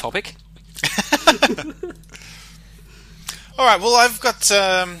exhausted this topic. All right. Well, I've got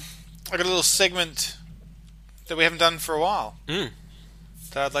a little segment that we haven't done for a while that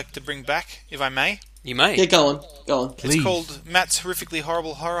I'd like to bring back, if I may. You may. Yeah, go on. Please. It's called Matt's Horrifically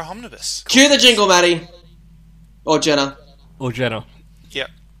Horrible Horror Omnibus. Cue the jingle, Matty. Or Jenna. Yep.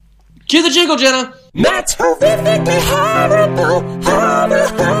 Cue the jingle, Jenna. Matt's horrifically horrible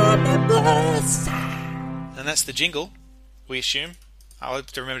omnibus. And that's the jingle, we assume. I'll have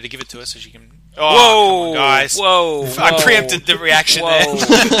to remember to give it to us so she can... Whoa, come on, guys. Whoa. I preempted the reaction there.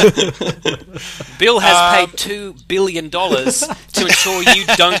 Bill has paid $2 billion to ensure you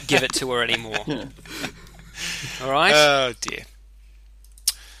don't give it to her anymore. All right? Oh, dear.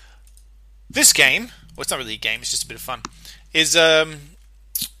 This game, well, it's not really a game, it's just a bit of fun, is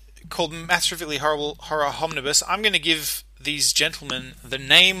called Matt's Horrifically Horrible Horror Omnibus. I'm going to give these gentlemen the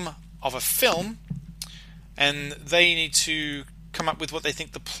name of a film, and they need to come up with what they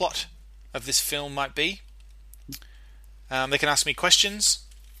think the plot of this film might be. They can ask me questions,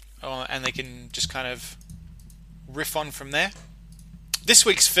 and they can just kind of riff on from there. This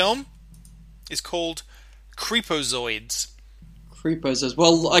week's film is called Creepozoids. Creepos as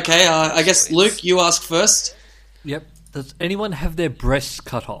well. Okay, I guess, Luke, you ask first. Yep. Does anyone have their breasts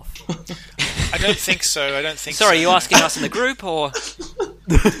cut off? I don't think so. Sorry, are you asking us in the group, or...?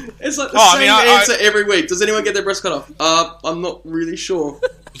 It's like the same answer every week. Does anyone get their breast cut off? I'm not really sure.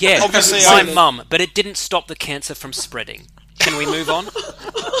 Yeah, Obviously, my mum, but it didn't stop the cancer from spreading. Can we move on?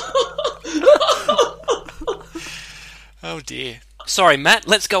 Oh dear. Sorry, Matt,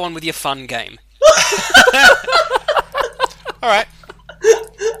 let's go on with your fun game. Alright.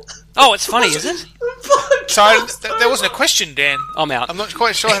 Oh, it's funny, is it? Sorry, that wasn't a question, Dan. I'm out. I'm not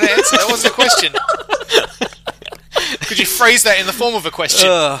quite sure how to answer. That wasn't a question. Could you phrase that in the form of a question?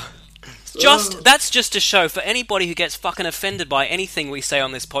 That's just to show, for anybody who gets fucking offended by anything we say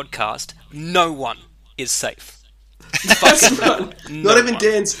on this podcast, no one is safe. That's right. Not even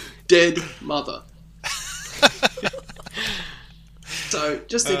Dan's dead mother. So,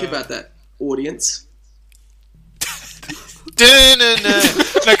 just think about that, audience.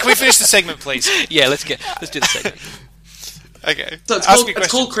 No, can we finish the segment, please? Yeah, let's do the segment. Okay. So it's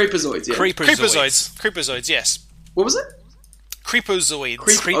called Creepozoids, yeah. Creepozoids, yes. What was it? Creepozoids.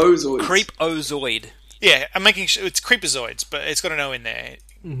 Creepozoid. Yeah, I'm making sure it's Creepozoids, but it's got an O in there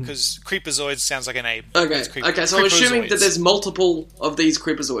because Creepozoids sounds like an A. Okay, so I'm assuming that there's multiple of these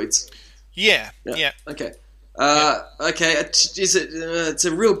Creepozoids. Yeah. Okay. Okay, it's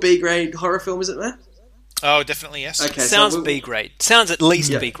a real B-grade horror film, is it, Matt? Oh, definitely, yes. Okay, Sounds B-grade. Sounds at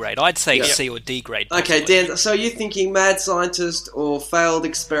least B-grade. I'd say C or D grade. Okay, Dan, so you're thinking mad scientist or failed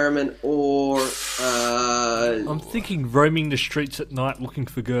experiment or... I'm thinking roaming the streets at night looking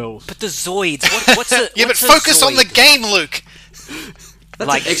for girls. But the Zoids, what's a... Yeah, but what's a focus on the Zoid? game, Luke!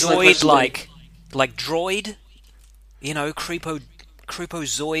 Like Zoid, question, like droid? You know,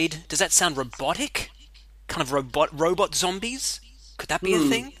 Creepozoid? Does that sound robotic? Kind of robot zombies? Could that be a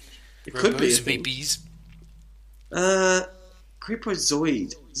thing? It could be a thing. Babies.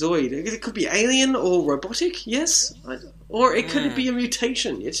 Creepozoid. Zoid. It could be alien or robotic, yes? Or it could be a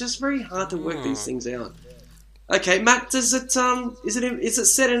mutation. It's just very hard to work these things out. Okay, Matt, is it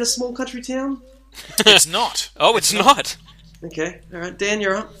set in a small country town? It's not. Oh, it's not. Okay, alright, Dan,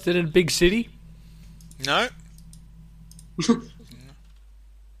 you're up. Is it in a big city? No.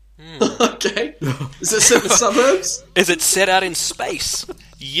 Okay. Is it set in the suburbs? Is it set out in space?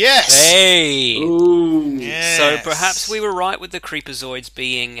 Yes! Hey! Ooh. Yes. So perhaps we were right with the Creepozoids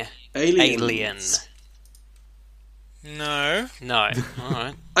being alien. No. No.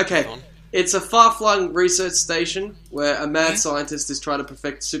 Alright. Okay. It's a far-flung research station where a mad scientist is trying to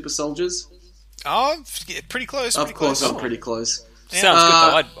perfect super soldiers. Oh, pretty close. Of course, I'm pretty close. Sounds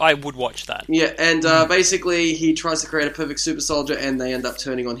good though. I would watch that. Yeah, and basically he tries to create a perfect super soldier and they end up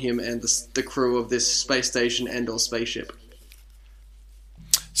turning on him and the crew of this space station and or spaceship.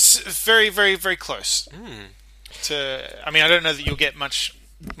 Very, very, very close. I don't know that you'll get much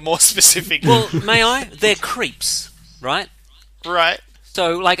more specific. Well, may I? They're creeps, right? Right.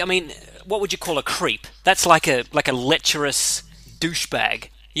 So, what would you call a creep? That's like a lecherous douchebag,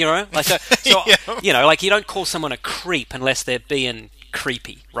 you know? Yeah. You know, like you don't call someone a creep unless they're being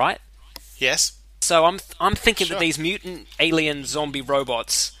creepy, right? Yes. So I'm thinking that these mutant alien zombie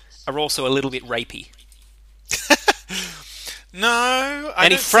robots are also a little bit rapey. No,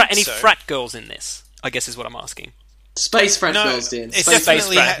 Any frat girls in this? I guess is what I'm asking. Space frat girls, Dan. It's Space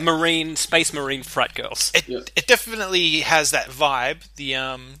definitely space marine frat girls. It definitely has that vibe.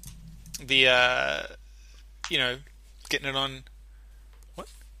 Getting it on. What?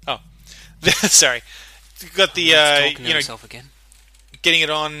 Oh, sorry. Got the himself again. Getting it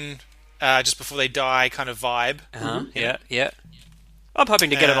on just before they die kind of vibe. Yeah. I'm hoping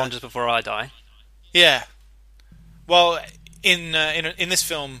to get it on just before I die. Yeah. Well, in this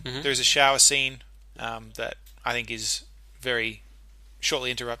film, there's a shower scene that I think is very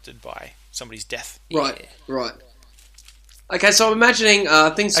shortly interrupted by somebody's death. Right. Okay, so I'm imagining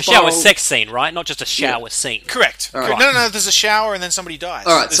things a shower sex scene, right? Not just a shower scene. Correct. Right. No, there's a shower and then somebody dies.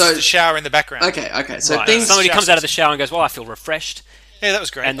 All right, there's the shower in the background. Okay, so Right. things... Somebody comes out of the shower and goes, well, I feel refreshed. Yeah, that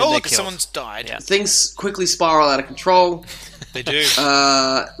was great. And then Look, they're killed. someone's died. Yeah. Things quickly spiral out of control. They do.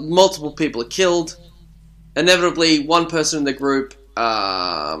 Multiple people are killed. Inevitably, one person in the group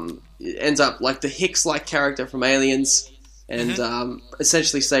ends up like the Hicks-like character from Aliens and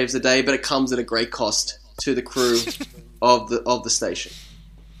essentially saves the day, but it comes at a great cost to the crew of the station.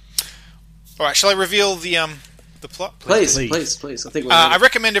 All right, shall I reveal the plot? Please. I think we're I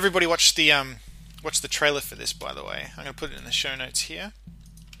recommend everybody watch the trailer for this, by the way. I'm going to put it in the show notes here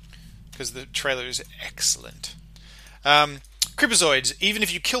because the trailer is excellent. Creepozoids, even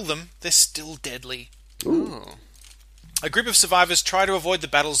if you kill them, they're still deadly. Ooh. A group of survivors try to avoid the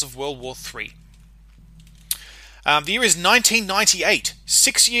battles of World War III. The year is 1998,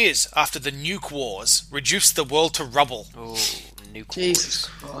 6 years after the nuke wars reduced the world to rubble. Oh, nuke Jesus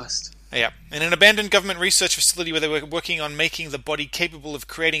wars. Christ. Yeah, in an abandoned government research facility where they were working on making the body capable of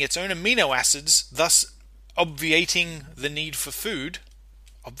creating its own amino acids, thus obviating the need for food.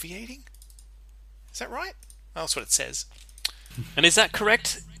 Obviating? Is that right? Well, that's what it says. And is that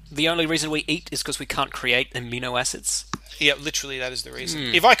correct? The only reason we eat is because we can't create amino acids? Yeah, literally, that is the reason.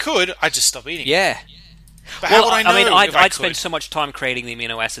 If I could, I'd just stop eating. Yeah. But how would I know? mean, if I'd could? spend so much time creating the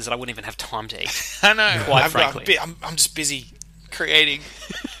amino acids that I wouldn't even have time to eat. I know. Quite frankly. I'm just busy creating.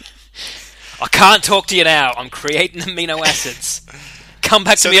 I can't talk to you now. I'm creating amino acids. Come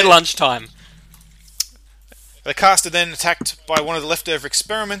back to me at lunchtime. The cast are then attacked by one of the leftover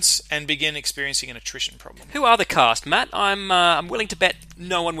experiments and begin experiencing an attrition problem. Who are the cast, Matt? I'm willing to bet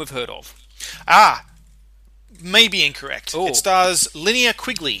no one we've heard of. Maybe incorrect. Ooh. It stars Linnea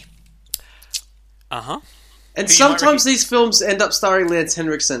Quigley. Uh-huh. And Who you might sometimes these films end up starring Lance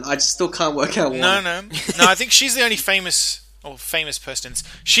Henriksen. I just still can't work out why. No. I think she's the only famous person.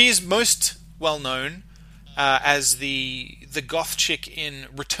 She is most well known as the goth chick in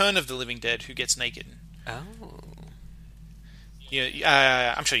Return of the Living Dead who gets naked. Oh.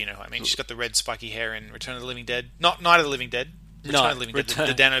 Yeah, I'm sure you know who I mean. She's got the red spiky hair in Return of the Living Dead. Not Night of the Living Dead. Return of the Living Dead,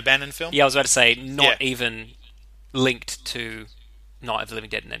 the Dan O'Bannon film. Yeah, I was about to say, not even linked to Night of the Living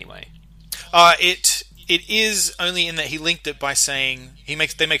Dead in any way. It is only in that he linked it by saying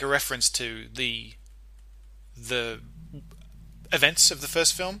they make a reference to the events of the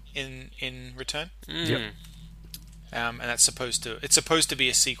first film in Return. Yep. And it's supposed to be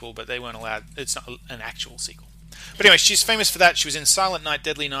a sequel, but they weren't allowed. It's not an actual sequel. But anyway, she's famous for that. She was in Silent Night,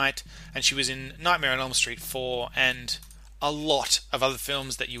 Deadly Night, and she was in Nightmare on Elm Street 4, and a lot of other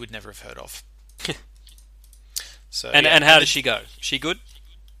films that you would never have heard of. And how does she go? She good?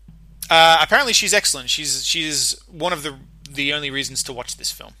 Apparently, she's excellent. She's one of the only reasons to watch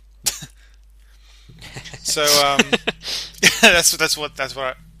this film. So that's what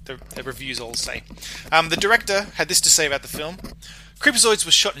the reviews all say. The director had this to say about the film: Creepazoids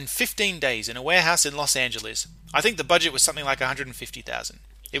was shot in 15 days in a warehouse in Los Angeles. I think the budget was something like $150,000.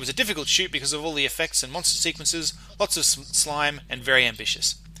 It was a difficult shoot because of all the effects and monster sequences, lots of slime, and very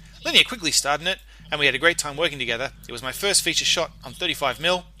ambitious. Linnea Quigley starred in it, and we had a great time working together. It was my first feature shot on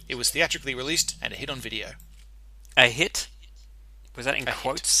 35mm. It was theatrically released and a hit on video. A hit? Was that in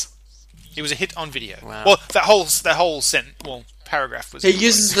quotes? It was a hit on video. Wow. Well, that whole paragraph was. He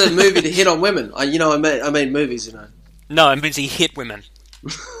uses the movie to hit on women. I mean movies, you know. No, it means he hit women.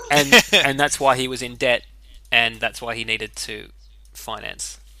 And that's why he was in debt, and that's why he needed to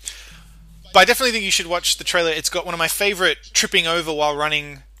finance. But I definitely think you should watch the trailer. It's got one of my favourite tripping over while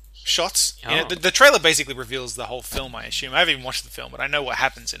running shots. Oh. You know, the trailer basically reveals the whole film, I assume. I haven't even watched the film, but I know what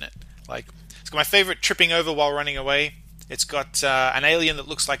happens in it. Like, it's got my favourite tripping over while running away. It's got an alien that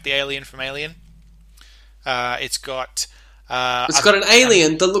looks like the alien from Alien. It's got an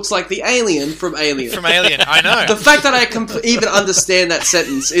alien that looks like the alien from Alien. From Alien, I know. The fact that I can even understand that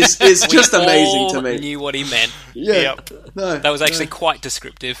sentence is just amazing to me. We knew what he meant. Yeah. Yep. No, That was actually quite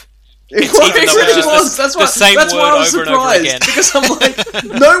descriptive. It even though it's just was. That's why. the same That's why word I was over and over surprised again. because I'm like,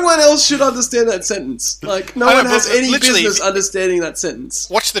 no one else should understand that sentence. Like, no I know, one has but any literally- business understanding that sentence.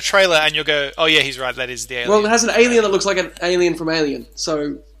 Watch the trailer and you'll go, oh yeah, he's right, that is the alien. Well, it has an alien that looks like an alien from Alien.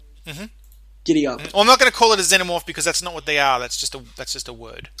 So, giddy up. Well, I'm not going to call it a xenomorph because that's not what they are. That's just a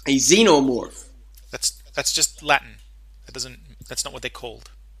word. A xenomorph. That's just Latin. That's not what they're called.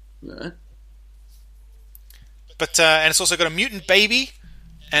 No. But and it's also got a mutant baby,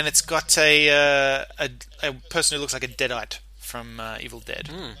 and it's got a person who looks like a Deadite from Evil Dead.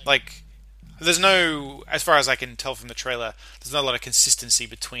 Like, there's no, as far as I can tell from the trailer, there's not a lot of consistency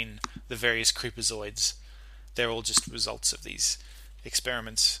between the various creepazoids. They're all just results of these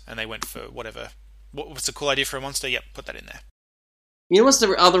experiments, and they went for whatever. What's a cool idea for a monster? Yep, put that in there. You know what's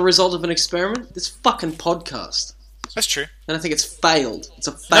the other result of an experiment? This fucking podcast. That's true. And I think it's failed. It's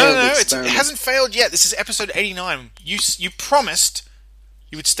a failed No, experiment. it hasn't failed yet. This is episode 89. You promised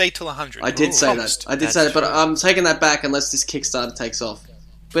you would stay till 100. I did say Promised. that. I did say that, but I'm taking that back unless this Kickstarter takes off.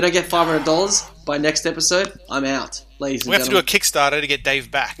 If we don't get $500 by next episode, I'm out, ladies and We have to do a gentlemen. Kickstarter to get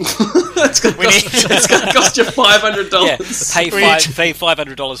Dave back. It's going to cost you $500. Yeah, pay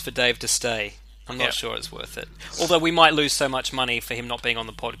 $500 for Dave to stay. I'm not sure it's worth it. Although we might lose so much money for him not being on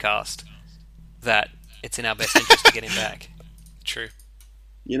the podcast that it's in our best interest to get him back. True.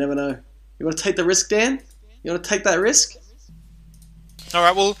 You never know. You want to take the risk, Dan? You want to take that risk? All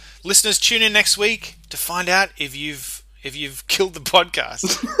right. Well, listeners, tune in next week to find out if you've killed the podcast.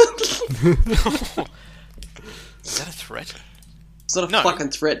 Is that a threat? It's not a No.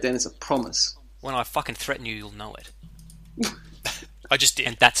 fucking threat, Dan. It's a promise. When I fucking threaten you, you'll know it. I just did.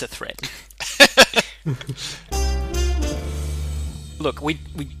 And that's a threat. Look, we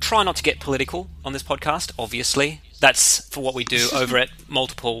try not to get political on this podcast, obviously. That's for what we do over at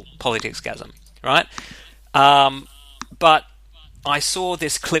Multiple Politicsgasm, right? But I saw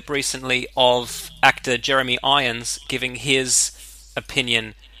this clip recently of actor Jeremy Irons giving his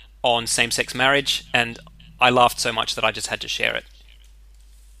opinion on same-sex marriage, and I laughed so much that I just had to share it.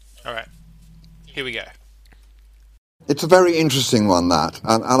 All right. Here we go. It's a very interesting one, that.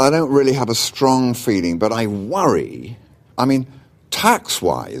 And I don't really have a strong feeling, but I worry. I mean,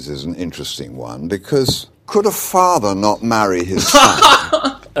 tax-wise is an interesting one, because could a father not marry his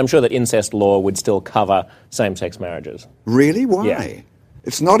son? I'm sure that incest law would still cover same-sex marriages. Really? Why? Yeah.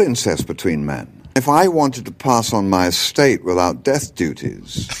 It's not incest between men. If I wanted to pass on my estate without death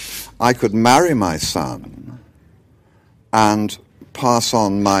duties, I could marry my son and pass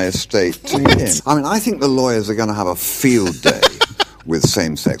on my estate to him. I mean, I think the lawyers are going to have a field day with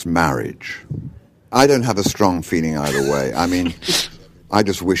same-sex marriage. I don't have a strong feeling either way. I mean, I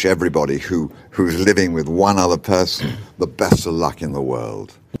just wish everybody who's living with one other person the best of luck in the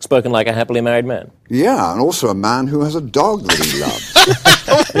world. Spoken like a happily married man. Yeah, and also a man who has a dog that he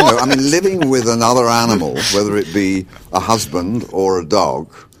loves. You know, I mean, living with another animal, whether it be a husband or a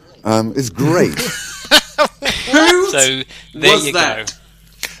dog, is great. Who So there was you that?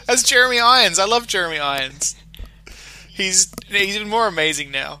 go. That's Jeremy Irons. I love Jeremy Irons. He's even more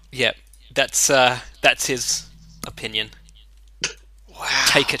amazing now. Yep, that's his opinion. Wow.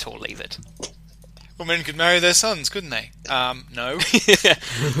 Take it or leave it. Women could marry their sons, couldn't they? No. Well,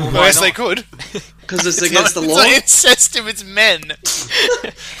 Well, why yes, not? they could. Because it's against the It's law? not incest if it's men.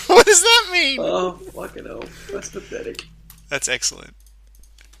 What does that mean? Oh, fucking hell. That's pathetic. That's excellent.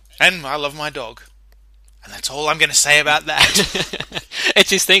 And I love my dog. And that's all I'm going to say about that. It's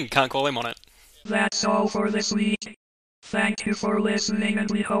his thing. Can't call him on it. That's all for this week. Thank you for listening, and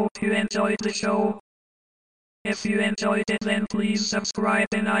we hope you enjoyed the show. If you enjoyed it, then please subscribe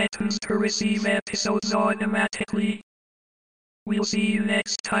in iTunes to receive episodes automatically. We'll see you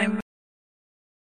next time.